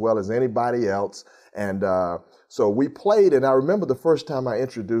basketball as well as anybody else. And so we played, and I remember the first time I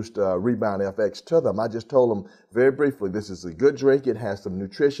introduced Rebound FX to them, I just told them very briefly, this is a good drink. It has some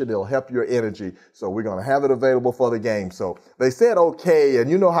nutrition. It'll help your energy. So we're going to have it available for the game. So they said okay, and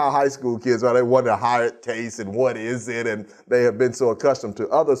you know how high school kids are. They wonder how it tastes and what is it, and they have been so accustomed to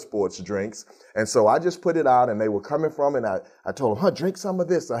other sports drinks. And so I just put it out, and they were coming from it, and I told them, drink some of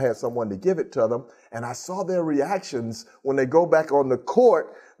this. I had someone to give it to them, and I saw their reactions when they go back on the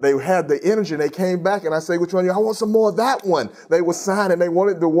court. They had the energy, and they came back, and I say, which one? I want some more of that one. They were signing. They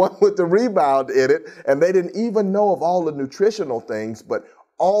wanted the one with the rebound in it, and they didn't even know of all the nutritional things, but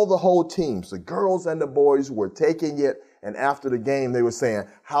all the whole teams, the girls and the boys, were taking it, and after the game, they were saying,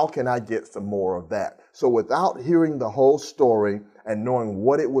 how can I get some more of that? So without hearing the whole story and knowing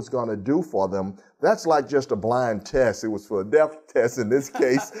what it was going to do for them, that's like just a blind test. It was for a deaf test in this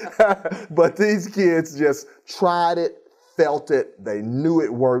case, but these kids just tried it, felt it, they knew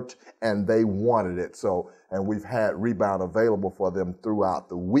it worked, and they wanted it. So, and we've had Rebound available for them throughout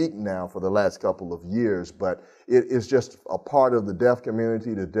the week now for the last couple of years, but it is just a part of the deaf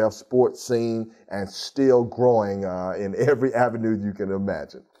community, the deaf sports scene, and still growing in every avenue you can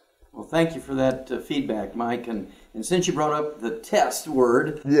imagine. Well, thank you for that feedback, Mike. And since you brought up the test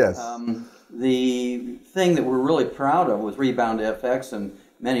word, yes, the thing that we're really proud of with Rebound FX and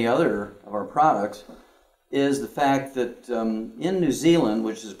many other of our products is the fact that in New Zealand,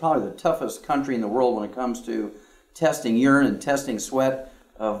 which is probably the toughest country in the world when it comes to testing urine and testing sweat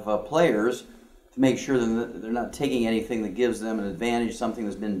of players to make sure that they're not taking anything that gives them an advantage, something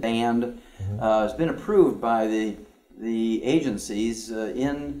that's been banned, has been approved by the agencies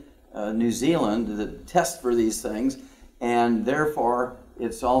in New Zealand that test for these things, and therefore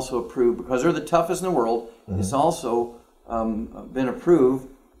it's also approved, because they're the toughest in the world, it's also been approved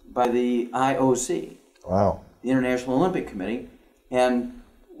by the IOC. Wow. The International Olympic Committee. And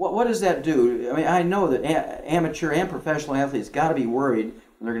what does that do? I mean, I know that amateur and professional athletes got to be worried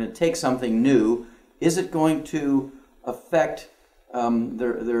when they're going to take something new. Is it going to affect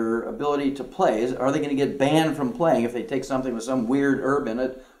their ability to play? Are they going to get banned from playing if they take something with some weird herb in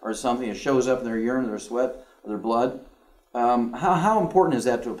it, or something that shows up in their urine, their sweat, or their blood? How important is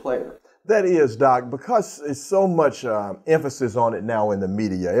that to a player? That is, Doc, because there's so much emphasis on it now in the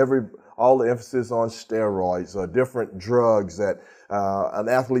media. All the emphasis on steroids or different drugs that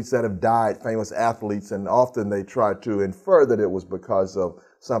athletes that have died, famous athletes, and often they try to infer that it was because of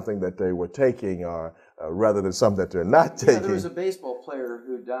something that they were taking or rather than something that they're not taking. Yeah, there was a baseball player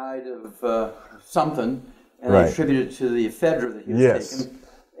who died of something, and Right. they attributed it to the ephedra that he was taking.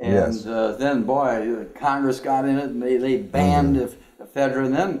 And then, boy, Congress got in it, and they banned ephedra,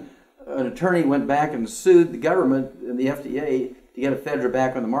 and then an attorney went back and sued the government and the FDA to get ephedra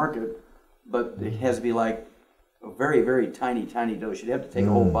back on the market. But it has to be like a very, very tiny, tiny dose. You'd have to take a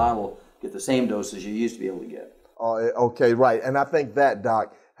whole bottle, get the same dose as you used to be able to get. Okay, right. And I think that,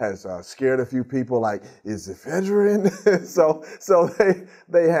 Doc, has scared a few people, like, is ephedra in? so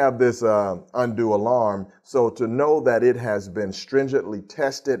they have this undue alarm. So to know that it has been stringently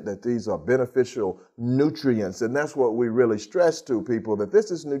tested, that these are beneficial nutrients, and that's what we really stress to people, that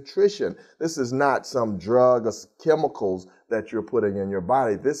this is nutrition. This is not some drug or chemicals that you're putting in your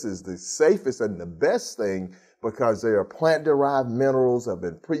body. This is the safest and the best thing because they are plant-derived minerals, have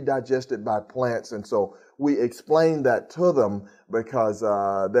been pre-digested by plants, and so we explain that to them because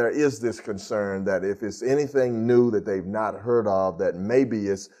there is this concern that if it's anything new that they've not heard of, that maybe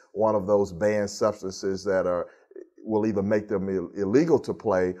it's one of those banned substances that will either make them illegal to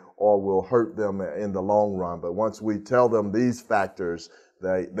play or will hurt them in the long run. But once we tell them these factors,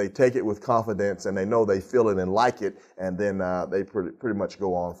 They take it with confidence, and they know they feel it and like it, and then they pretty much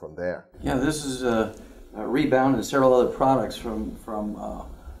go on from there. Yeah, this is Rebound and several other products from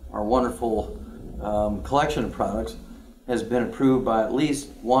our wonderful collection of products has been approved by at least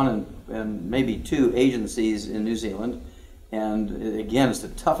one and maybe two agencies in New Zealand. And again, it's the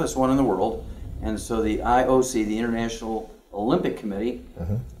toughest one in the world. And so the IOC, the International Olympic Committee,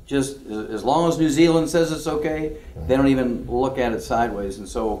 just as long as New Zealand says it's okay, they don't even look at it sideways. And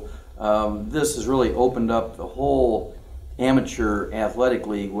so this has really opened up the whole amateur athletic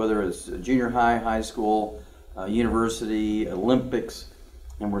league, whether it's junior high, high school, university, Olympics.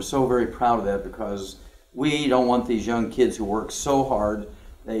 And we're so very proud of that, because we don't want these young kids who work so hard.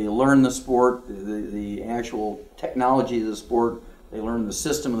 They learn the sport, the actual technology of the sport, they learn the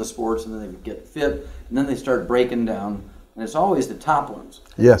system of the sports, and then they get fit, and then they start breaking down. And it's always the top ones.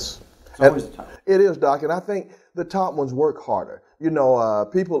 Yes. It's always the top. It is, Doc, and I think the top ones work harder. You know,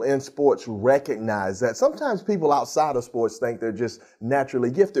 people in sports recognize that. Sometimes people outside of sports think they're just naturally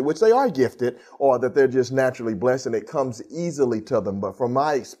gifted, which they are gifted, or that they're just naturally blessed and it comes easily to them. But from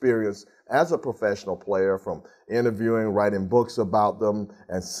my experience as a professional player, from interviewing, writing books about them,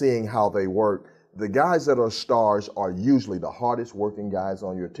 and seeing how they work, the guys that are stars are usually the hardest working guys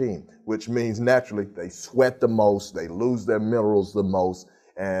on your team, which means naturally they sweat the most, they lose their minerals the most,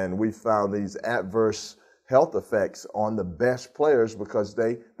 and we found these adverse health effects on the best players because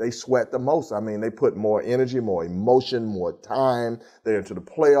they sweat the most. I mean, they put more energy, more emotion, more time. They're into the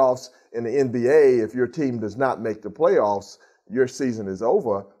playoffs. In the NBA, if your team does not make the playoffs, your season is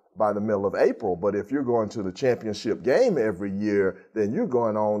over by the middle of April. But if you're going to the championship game every year, then you're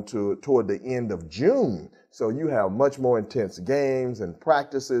going on toward the end of June. So you have much more intense games and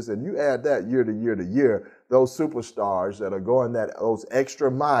practices, and you add that year to year to year, those superstars that are going those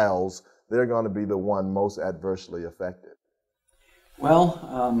extra miles, they're going to be the one most adversely affected.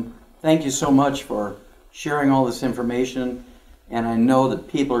 Well, thank you so much for sharing all this information, and I know that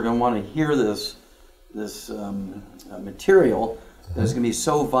people are going to want to hear this material that's going to be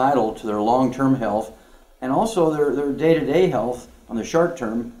so vital to their long-term health and also their day-to-day health on the short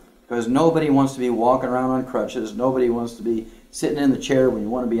term, because nobody wants to be walking around on crutches. Nobody wants to be sitting in the chair when you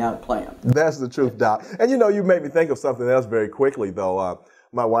want to be out playing. That's the truth, Doc. And you know, you made me think of something else very quickly, though.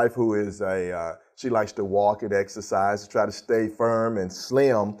 My wife, who is she likes to walk and exercise to try to stay firm and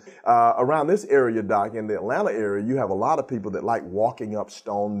slim. Around this area, Doc, in the Atlanta area, you have a lot of people that like walking up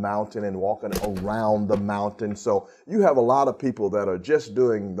Stone Mountain and walking around the mountain. So you have a lot of people that are just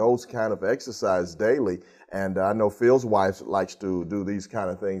doing those kind of exercise daily. And I know Phil's wife likes to do these kind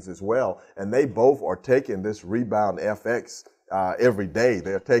of things as well. And they both are taking this Rebound FX every day.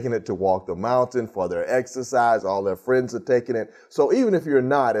 They're taking it to walk the mountain for their exercise. All their friends are taking it. So even if you're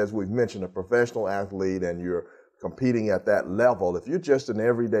not, as we've mentioned, a professional athlete and you're competing at that level, if you're just an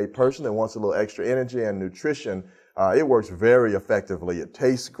everyday person that wants a little extra energy and nutrition, it works very effectively. It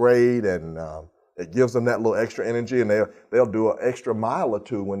tastes great, and it gives them that little extra energy, and they'll do an extra mile or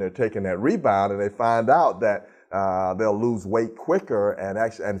two when they're taking that Rebound, and they find out that they'll lose weight quicker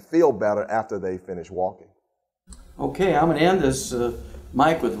and feel better after they finish walking. Okay, I'm going to end this,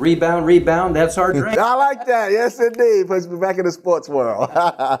 Mike, with Rebound. That's our drink. I like that. Yes, indeed. Puts me back in the sports world.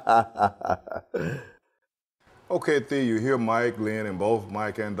 Okay, Theo, you hear Mike, Lynn, and both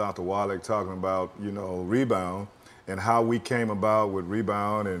Mike and Dr. Wallach talking about, Rebound and how we came about with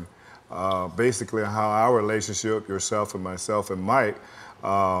Rebound, and basically how our relationship, yourself and myself and Mike.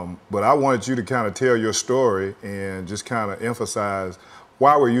 But I wanted you to kind of tell your story and just kind of emphasize,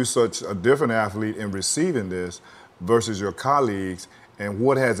 why were you such a different athlete in receiving this versus your colleagues, and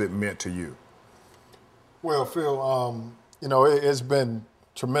what has it meant to you? Well, Phil, it's been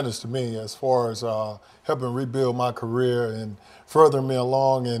tremendous to me as far as helping rebuild my career and furthering me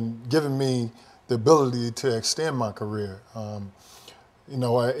along and giving me the ability to extend my career.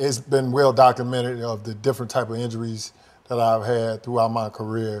 It's been well documented of the different type of injuries that I've had throughout my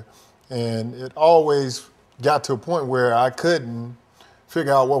career, and it always got to a point where I couldn't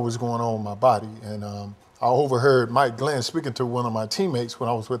figure out what was going on with my body. And I overheard Mike Glenn speaking to one of my teammates when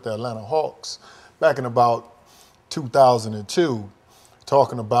I was with the Atlanta Hawks back in about 2002,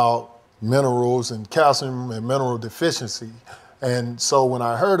 talking about minerals and calcium and mineral deficiency. And so when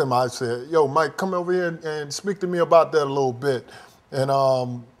I heard him, I said, "Yo, Mike, come over here and speak to me about that a little bit."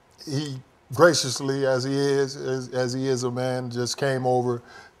 And he graciously, as he is a man, just came over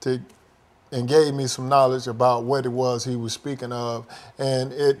and gave me some knowledge about what it was he was speaking of,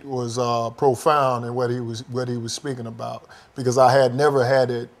 and it was profound in what he was speaking about, because I had never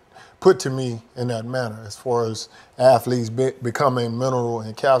had it put to me in that manner as far as athletes becoming mineral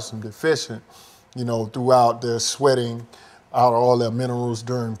and calcium deficient, throughout their sweating, out all their minerals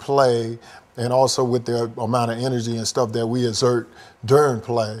during play, and also with the amount of energy and stuff that we exert during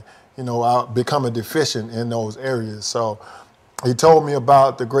play, out becoming deficient in those areas. So he told me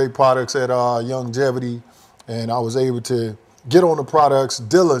about the great products at Longevity, and I was able to get on the products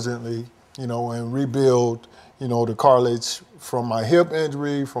diligently, and rebuild, the cartilage from my hip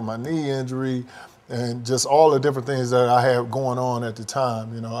injury, from my knee injury, and just all the different things that I had going on at the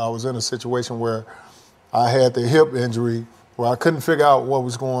time. I was in a situation where I had the hip injury where I couldn't figure out what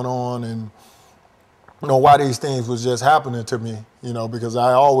was going on and why these things was just happening to me, because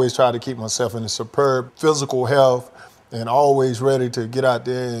I always try to keep myself in a superb physical health and always ready to get out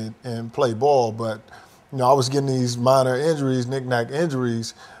there and play ball. But, I was getting these minor injuries, knick-knack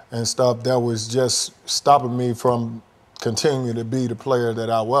injuries and stuff that was just stopping me from continuing to be the player that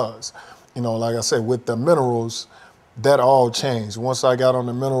I was. Like I said, with the minerals, that all changed. Once I got on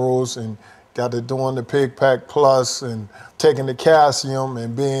the minerals and got to doing the Pig Pack Plus and taking the calcium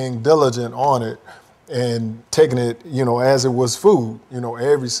and being diligent on it and taking it, as it was food,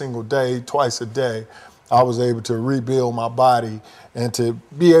 every single day, twice a day, I was able to rebuild my body and to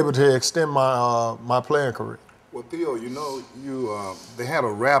be able to extend my playing career. Well, Theo, they had a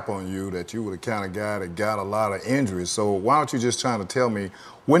rap on you that you were the kind of guy that got a lot of injuries. So why don't you just try to tell me,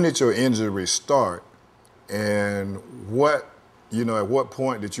 when did your injury start, and at what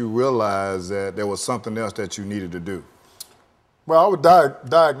point did you realize that there was something else that you needed to do? Well, I was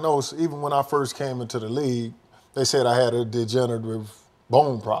diagnosed even when I first came into the league. They said I had a degenerative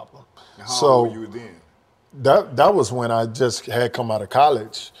bone problem. How old were you then? That was when I just had come out of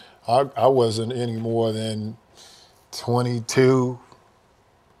college. I wasn't any more than 22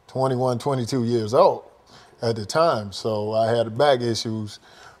 years old at the time. So I had back issues.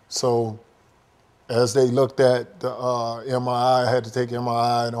 So as they looked at the MRI, I had to take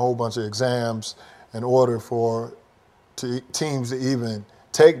MRI and a whole bunch of exams in order for teams to even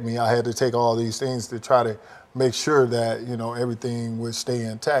take me. I had to take all these things to try to make sure that, everything would stay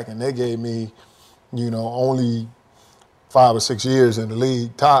intact. And they gave me, only 5 or 6 years in the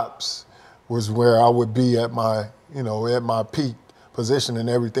league tops was where I would be at my, at my peak position, and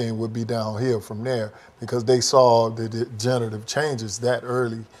everything would be downhill from there because they saw the degenerative changes that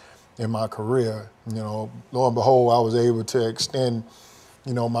early in my career. Lo and behold, I was able to extend,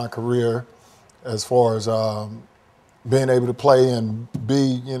 my career as far as being able to play and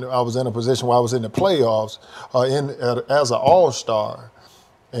be, I was in a position where I was in the playoffs as an all-star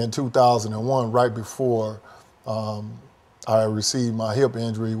in 2001, right before I received my hip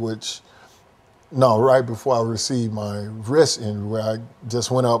injury, right before I received my wrist injury, where I just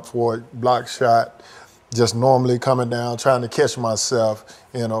went up for a block shot, just normally coming down, trying to catch myself,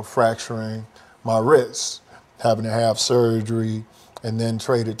 fracturing my wrist, having to have surgery, and then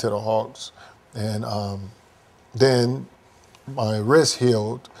traded to the Hawks. And then my wrist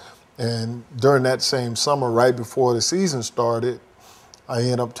healed, and during that same summer, right before the season started, I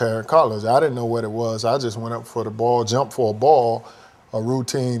ended up tearing cartilage. I didn't know what it was. I just went up for the ball, jumped for a ball, a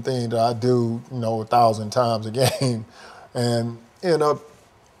routine thing that I do, 1,000 times a game, and ended up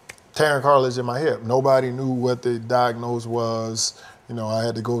tearing cartilage in my hip. Nobody knew what the diagnosis was. I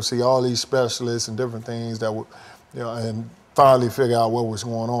had to go see all these specialists and different things that would, and finally figure out what was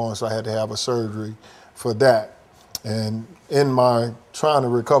going on. So I had to have a surgery for that. And in my trying to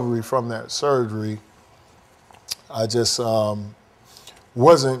recovery from that surgery, I just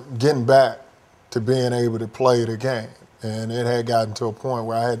wasn't getting back to being able to play the game. And it had gotten to a point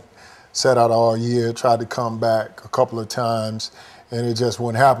where I had sat out all year, tried to come back a couple of times, and it just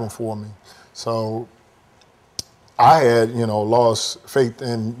wouldn't happen for me. So I had, lost faith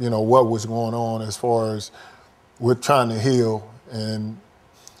in, what was going on as far as with trying to heal, and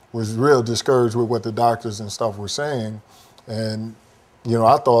was real discouraged with what the doctors and stuff were saying. And,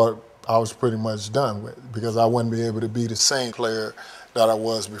 I thought I was pretty much done with it because I wouldn't be able to be the same player that I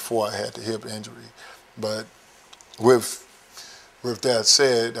was before I had the hip injury. But with that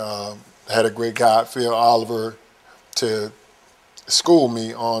said, I had a great guy, Phil Oliver, to school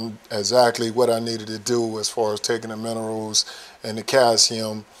me on exactly what I needed to do as far as taking the minerals and the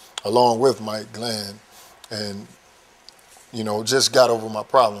calcium, along with Mike Glenn, and just got over my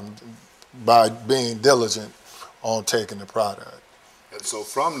problem by being diligent on taking the product. And so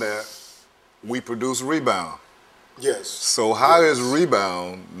from that, we produce Rebound. Yes. So how is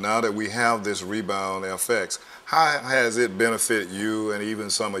Rebound, now that we have this Rebound FX, how has it benefited you and even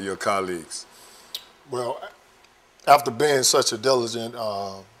some of your colleagues? Well, after being such a diligent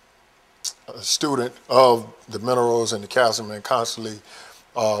student of the minerals and the calcium and constantly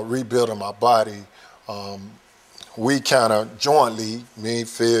rebuilding my body, we kind of jointly, me,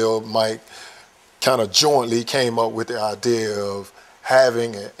 Phil, Mike, kind of jointly came up with the idea of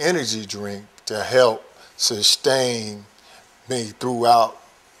having an energy drink to help sustain me throughout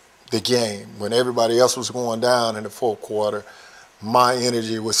the game. When everybody else was going down in the fourth quarter, my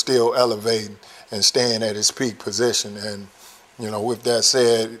energy was still elevating and staying at its peak position. And, you know, with that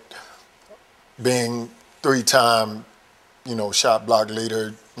said, being three-time, you know, shot block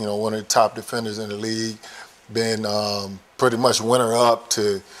leader, you know, one of the top defenders in the league, being pretty much winner-up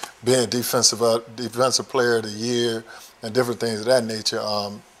to being defensive player of the year and different things of that nature,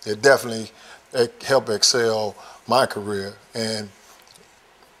 it definitely helped excel my career. And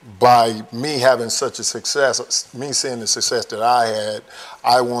by me having such a success, me seeing the success that I had,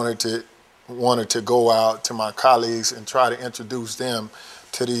 I wanted to go out to my colleagues and try to introduce them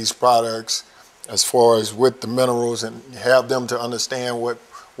to these products as far as with the minerals and have them to understand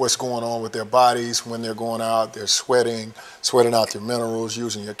what's going on with their bodies when they're going out, they're sweating out your minerals,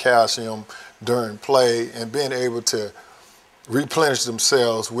 using your calcium during play, and being able to replenish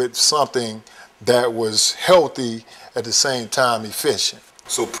themselves with something that was healthy at the same time efficient.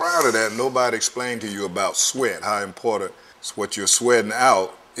 So prior to that, nobody explained to you about sweat, how important what you're sweating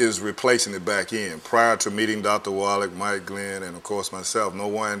out is replacing it back in. Prior to meeting Dr. Wallach, Mike Glenn, and of course myself, no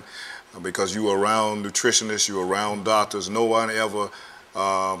one, because you were around nutritionists, you were around doctors, no one ever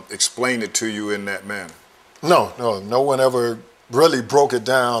explained it to you in that manner. No one ever really broke it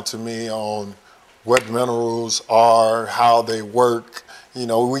down to me on what minerals are, how they work. You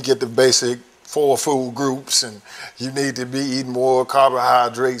know, we get the basic 4 food groups, and you need to be eating more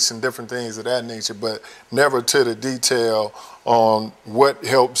carbohydrates and different things of that nature, but never to the detail on what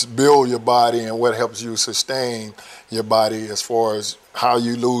helps build your body and what helps you sustain your body as far as how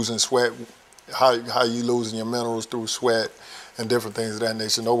you losing sweat, how you losing your minerals through sweat and different things of that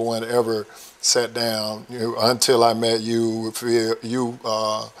nature. No one ever sat down until I met you,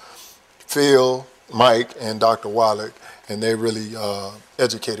 Phil, Mike, and Dr. Wallach, and they really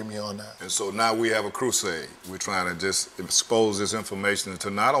educated me on that. And so now we have a crusade. We're trying to just expose this information to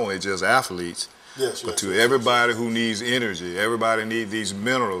not only just athletes, but to everybody who needs energy. Everybody needs these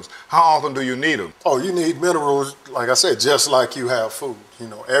minerals. How often do you need them? Oh, you need minerals, like I said, just like you have food. You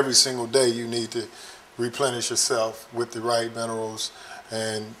know, every single day you need to replenish yourself with the right minerals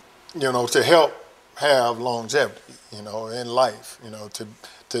and, you know, to help have longevity, you know, in life, you know,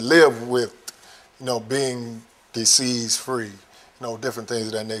 to live with, you know, being disease-free, you know, different things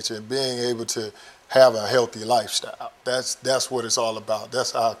of that nature, and being able to have a healthy lifestyle. That's what it's all about.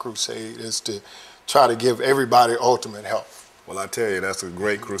 That's our crusade, is to try to give everybody ultimate health. Well, I tell you, that's a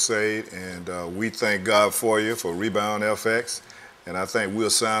great crusade, and we thank God for you for Rebound FX, and I think we'll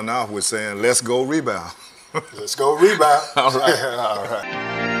sign off with saying, let's go rebound. Let's go rebound. All right. All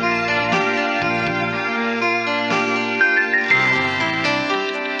right.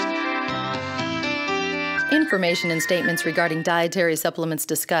 Information and statements regarding dietary supplements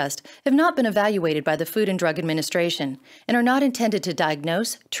discussed have not been evaluated by the Food and Drug Administration and are not intended to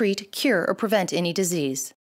diagnose, treat, cure, or prevent any disease.